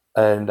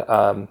 and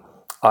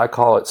I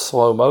call it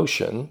slow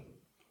motion,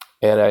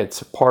 and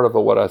it's part of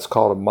what's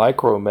called a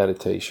micro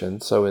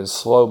meditation. So in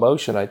slow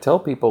motion, I tell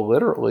people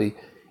literally,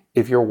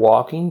 if you're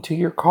walking to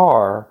your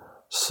car,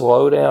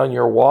 slow down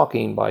your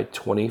walking by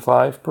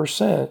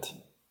 25%,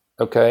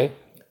 okay?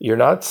 You're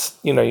not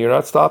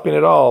stopping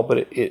at all,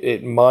 but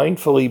it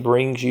mindfully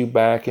brings you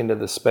back into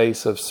the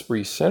space of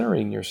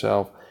recentering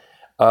yourself,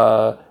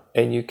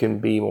 and you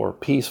can be more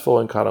peaceful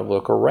and kind of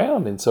look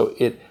around. And so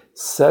it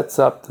sets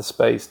up the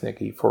space,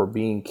 Nikki, for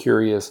being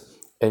curious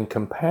and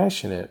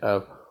compassionate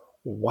of,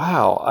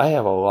 wow, I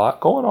have a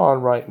lot going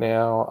on right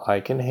now. I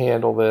can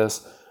handle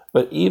this.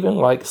 But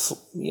even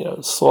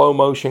slow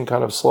motion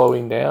kind of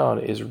slowing down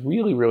is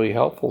really, really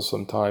helpful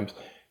sometimes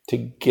to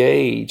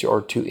gauge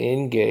or to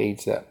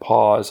engage that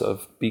pause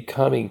of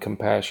becoming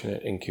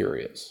compassionate and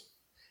curious.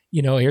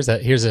 Here's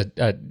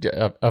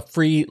a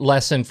free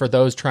lesson for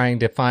those trying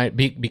to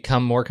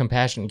become more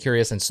compassionate and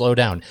curious and slow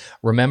down.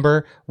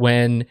 Remember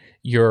when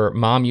your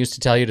mom used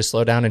to tell you to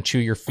slow down and chew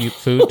your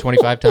food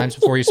 25 times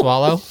before you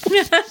swallow?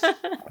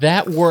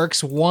 That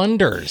works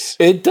wonders.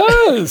 It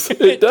does.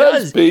 It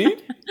does,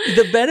 Pete.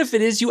 The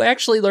benefit is you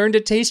actually learn to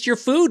taste your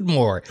food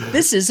more.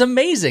 This is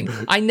amazing.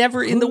 I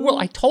never in the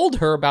world. I told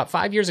her about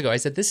 5 years ago. I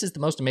said, this is the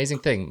most amazing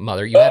thing,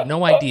 Mother. You have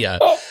no idea.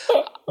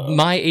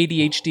 My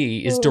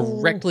ADHD is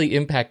directly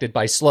impacted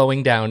by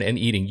slowing down and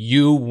eating.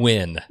 You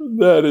win.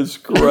 That is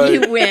great.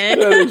 You win.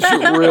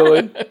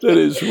 That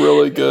is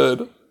really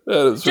good.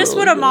 That is just really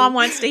what a good. mom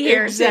wants to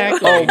hear.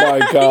 Exactly. Oh my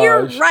gosh.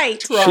 You're right.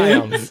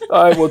 Triumph.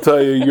 I will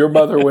tell you, your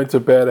mother went to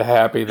bed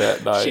happy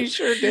that night. She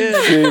sure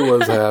did. She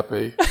was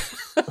happy.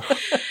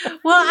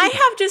 Well, I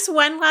have just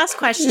one last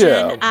question.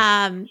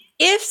 Yeah.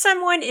 If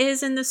someone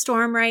is in the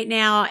storm right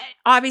now,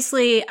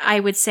 obviously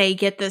I would say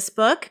get this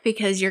book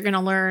because you're going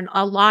to learn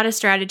a lot of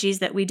strategies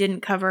that we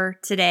didn't cover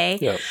today.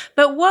 Yeah.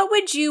 But what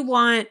would you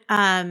want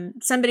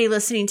somebody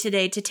listening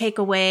today to take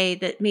away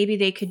that maybe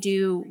they could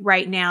do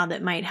right now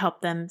that might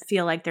help them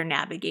feel like they're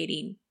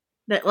navigating,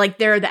 that like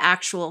they're the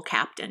actual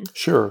captain?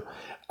 Sure.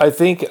 I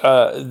think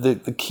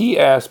the key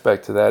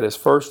aspect to that is,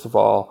 first of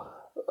all,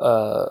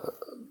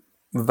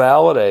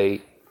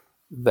 validate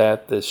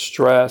that the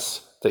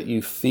stress that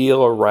you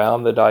feel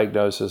around the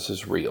diagnosis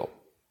is real.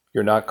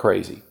 You're not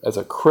crazy. As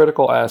a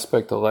critical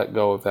aspect to let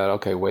go of that,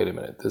 okay, wait a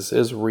minute, this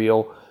is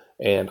real,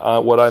 and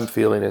what I'm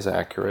feeling is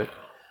accurate.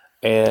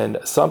 And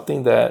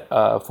something that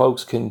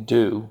folks can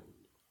do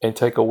and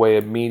take away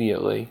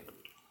immediately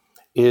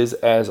is,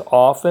 as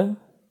often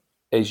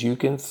as you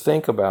can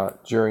think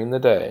about during the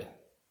day,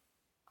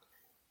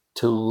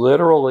 to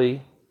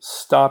literally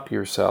stop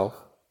yourself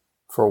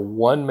for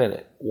 1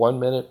 minute. 1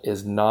 minute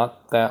is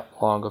not that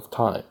long of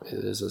time.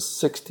 It is a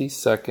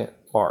 60-second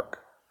mark.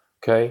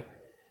 Okay?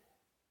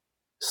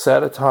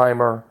 Set a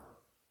timer.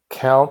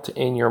 Count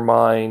in your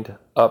mind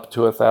up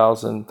to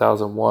 1,000,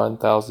 1,001,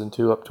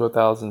 1,002, up to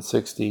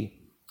 1,060.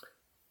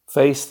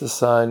 Face the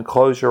sun.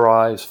 Close your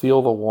eyes.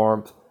 Feel the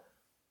warmth.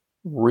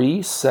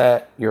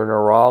 Reset your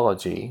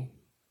neurology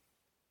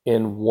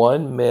in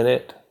 1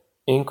 minute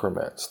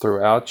increments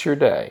throughout your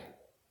day.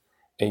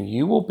 And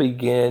you will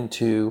begin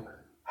to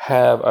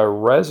have a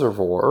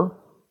reservoir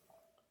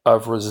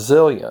of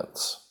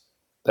resilience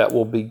that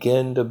will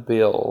begin to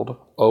build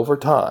over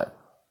time.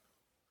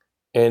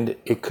 And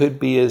it could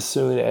be as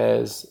soon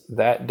as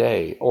that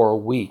day or a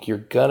week. You're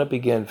going to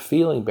begin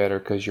feeling better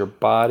because your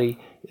body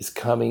is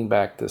coming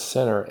back to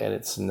center and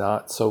it's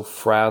not so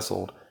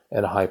frazzled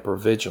and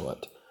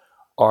hypervigilant.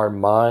 Our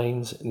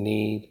minds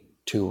need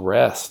to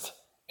rest,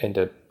 and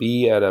to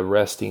be at a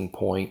resting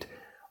point,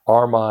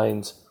 our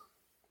minds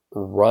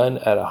run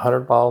at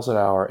 100 miles an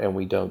hour, and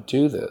we don't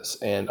do this.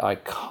 And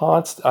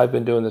I've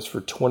been doing this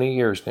for 20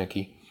 years,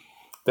 Nikki,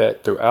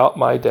 that throughout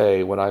my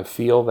day, when I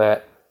feel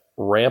that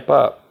ramp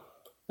up,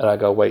 and I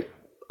go, wait,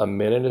 a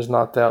minute is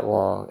not that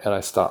long, and I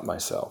stop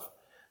myself.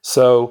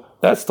 So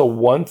that's the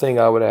one thing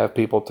I would have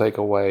people take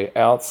away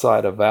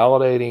outside of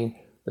validating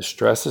the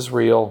stress is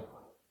real.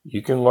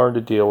 You can learn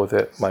to deal with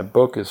it. My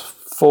book is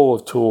full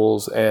of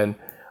tools, and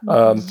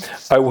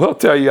I will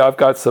tell you, I've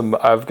got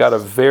a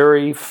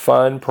very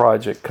fun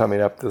project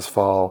coming up this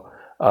fall.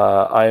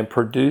 I am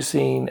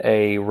producing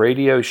a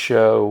radio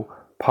show,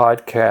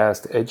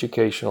 podcast,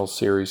 educational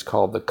series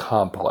called The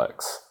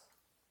Complex.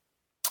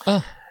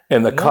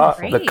 And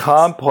the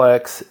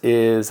Complex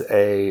is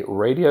a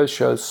radio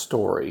show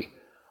story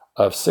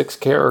of 6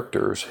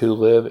 characters who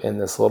live in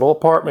this little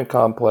apartment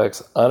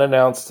complex,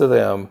 unannounced to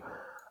them,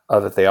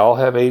 that they all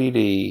have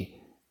ADD.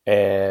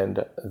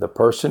 And the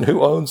person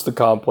who owns the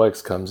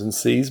complex comes and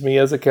sees me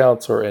as a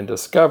counselor and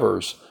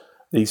discovers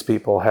these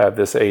people have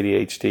this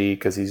ADHD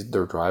because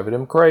they're driving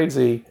him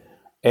crazy.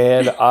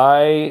 And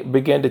I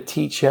begin to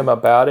teach him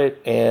about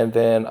it. And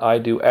then I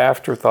do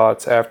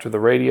afterthoughts after the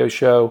radio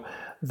show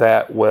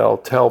that will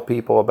tell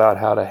people about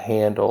how to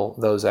handle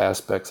those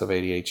aspects of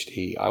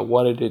ADHD. I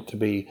wanted it to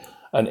be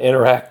an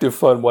interactive,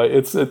 fun way.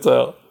 It's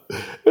a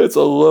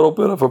little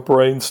bit of a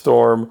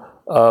brainstorm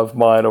of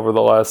mine over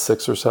the last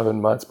 6 or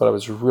 7 months, but I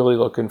was really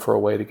looking for a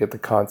way to get the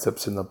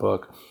concepts in the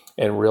book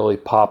and really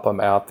pop them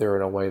out there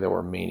in a way that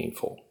were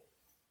meaningful.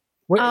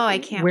 I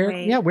can't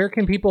wait. Yeah, where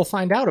can people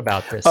find out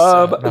about this?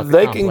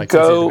 They can go.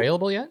 Is it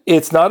available yet?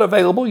 It's not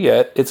available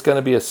yet. It's going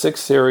to be a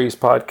 6-series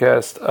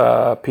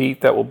podcast,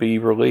 Pete, that will be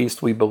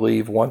released, we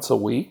believe, once a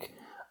week.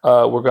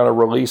 We're going to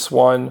release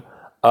one,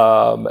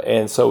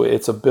 and so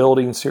it's a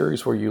building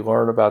series where you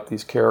learn about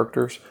these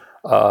characters.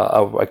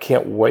 I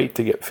can't wait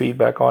to get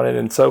feedback on it.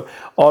 And so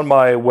on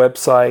my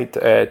website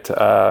at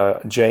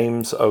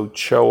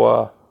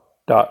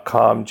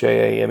jamesochoa.com,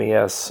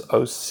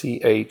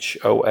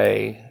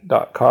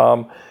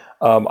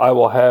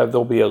 jamesochoa.com,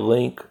 there'll be a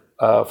link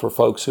for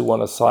folks who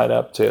want to sign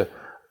up to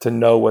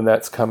know when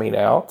that's coming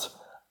out.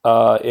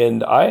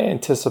 And I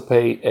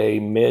anticipate a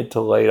mid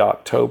to late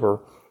October,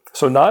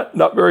 so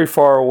not very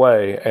far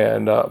away.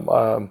 And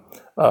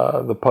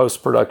the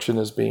post-production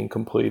is being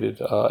completed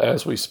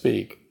as we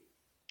speak.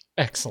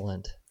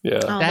 Excellent.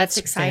 Yeah. Oh, that's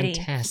exciting.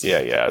 Fantastic.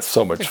 Yeah, it's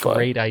so much fun.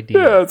 Great idea.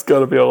 Yeah, it's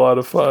going to be a lot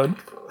of fun.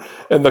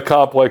 And the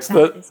complex,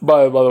 by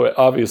the way,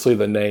 obviously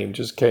the name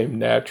just came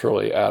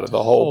naturally out of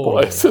the whole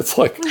place. It's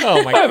like,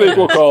 I think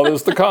we'll call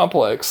this the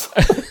complex.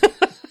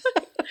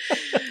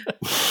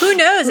 Who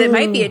knows? It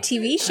might be a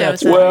TV show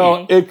someday.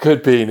 Well, it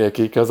could be,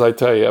 Nikki, because I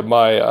tell you,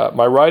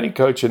 my writing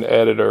coach and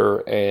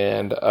editor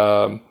and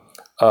the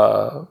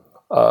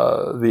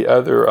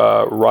other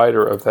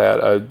writer of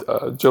that,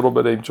 a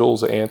gentleman named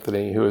Jules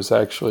Anthony, who is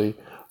actually,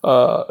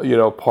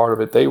 part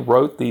of it. They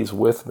wrote these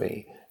with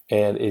me,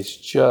 and it's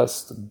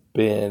just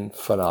been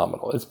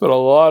phenomenal. It's been a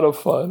lot of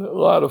fun.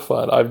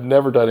 I've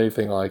never done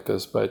anything like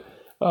this, but,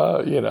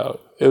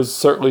 it was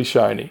certainly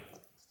shiny.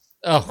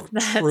 Oh,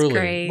 that's truly.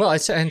 Great. Well,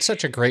 it's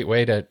such a great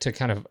way to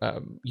kind of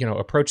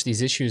approach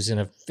these issues in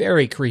a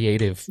very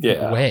creative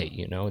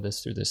way.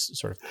 Through this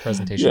sort of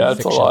presentation of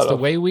fiction. It's the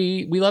way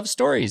we love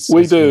stories.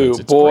 We do.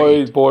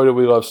 Boy, do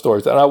we love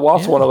stories. And I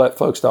also want to let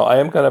folks know I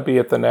am going to be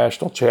at the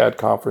National CHAD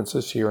Conference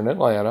this year in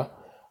Atlanta.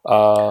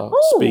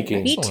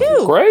 Speaking. Me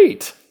too.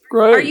 Great.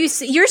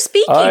 You're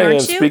speaking? I am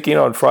speaking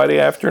on Friday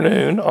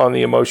afternoon on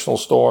the emotional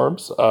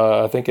storms.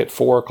 I think at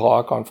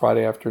 4:00 on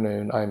Friday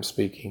afternoon I am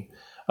speaking.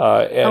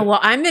 Well,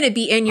 I'm going to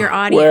be in your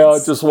audience.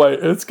 Well, just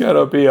wait. It's going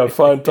to be a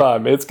fun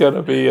time. It's going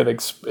to be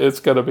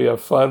a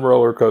fun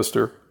roller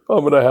coaster. I'm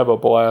going to have a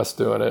blast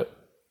doing it.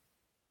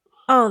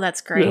 Oh,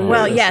 that's great. Yeah,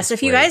 well, yes.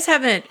 If you guys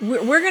haven't,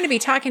 we're going to be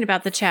talking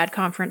about the CHAD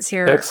conference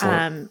here.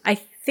 Excellent. I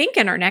think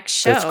in our next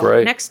show. That's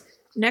great.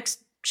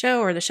 Next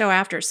show or the show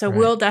after. So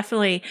we'll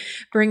definitely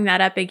bring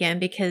that up again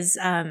because,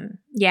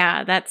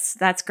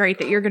 that's great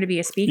that you're going to be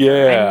a speaker.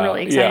 Yeah, I'm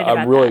really excited about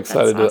I'm really that.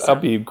 excited. That's awesome.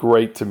 That'd be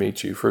great to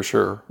meet you for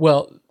sure.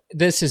 Well,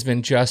 this has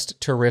been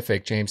just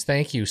terrific, James.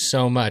 Thank you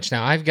so much.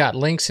 Now, I've got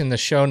links in the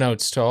show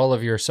notes to all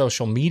of your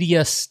social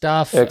media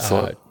stuff.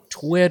 Excellent.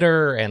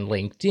 Twitter and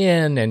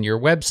LinkedIn and your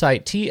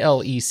website,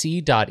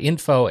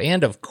 tlec.info.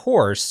 And of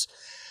course,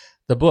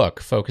 the book,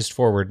 Focused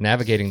Forward,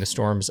 Navigating the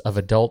Storms of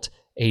Adult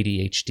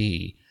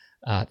ADHD.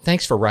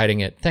 Thanks for writing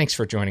it. Thanks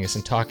for joining us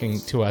and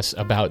talking to us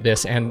about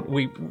this. And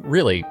we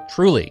really,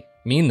 truly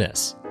mean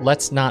this.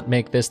 Let's not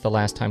make this the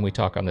last time we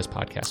talk on this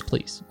podcast,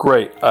 please.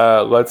 Great.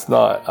 Let's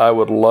not. I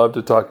would love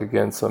to talk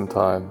again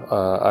sometime.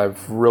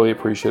 I've really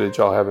appreciated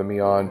y'all having me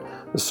on,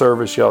 the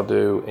service y'all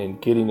do, and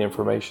getting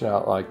information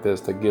out like this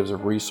that gives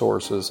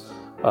resources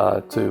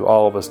to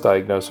all of us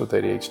diagnosed with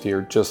ADHD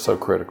are just so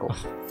critical.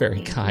 Oh,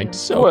 very kind.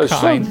 So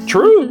kind. So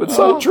true, but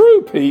so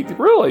true, Pete.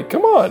 Really,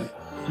 come on.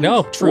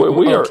 No, true.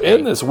 We are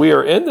in this. We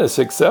are in this.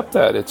 Accept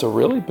that. It's a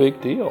really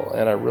big deal,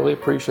 and I really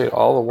appreciate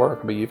all the work.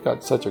 I mean, you've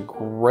got such a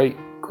great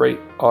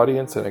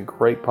audience and a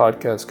great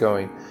podcast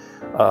going.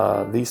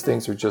 These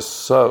things are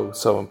just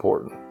so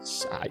important.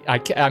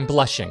 I'm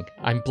blushing.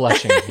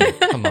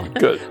 Come on.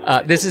 Good.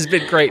 This has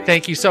been great.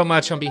 Thank you so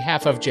much on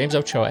behalf of James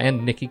Ochoa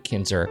and Nikki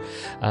Kinzer.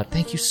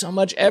 Thank you so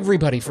much,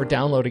 everybody, for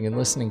downloading and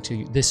listening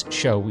to this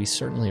show. We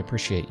certainly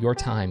appreciate your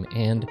time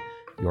and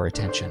your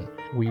attention.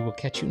 We will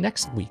catch you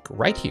next week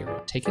right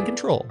here, Taking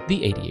Control, the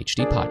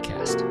ADHD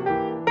podcast.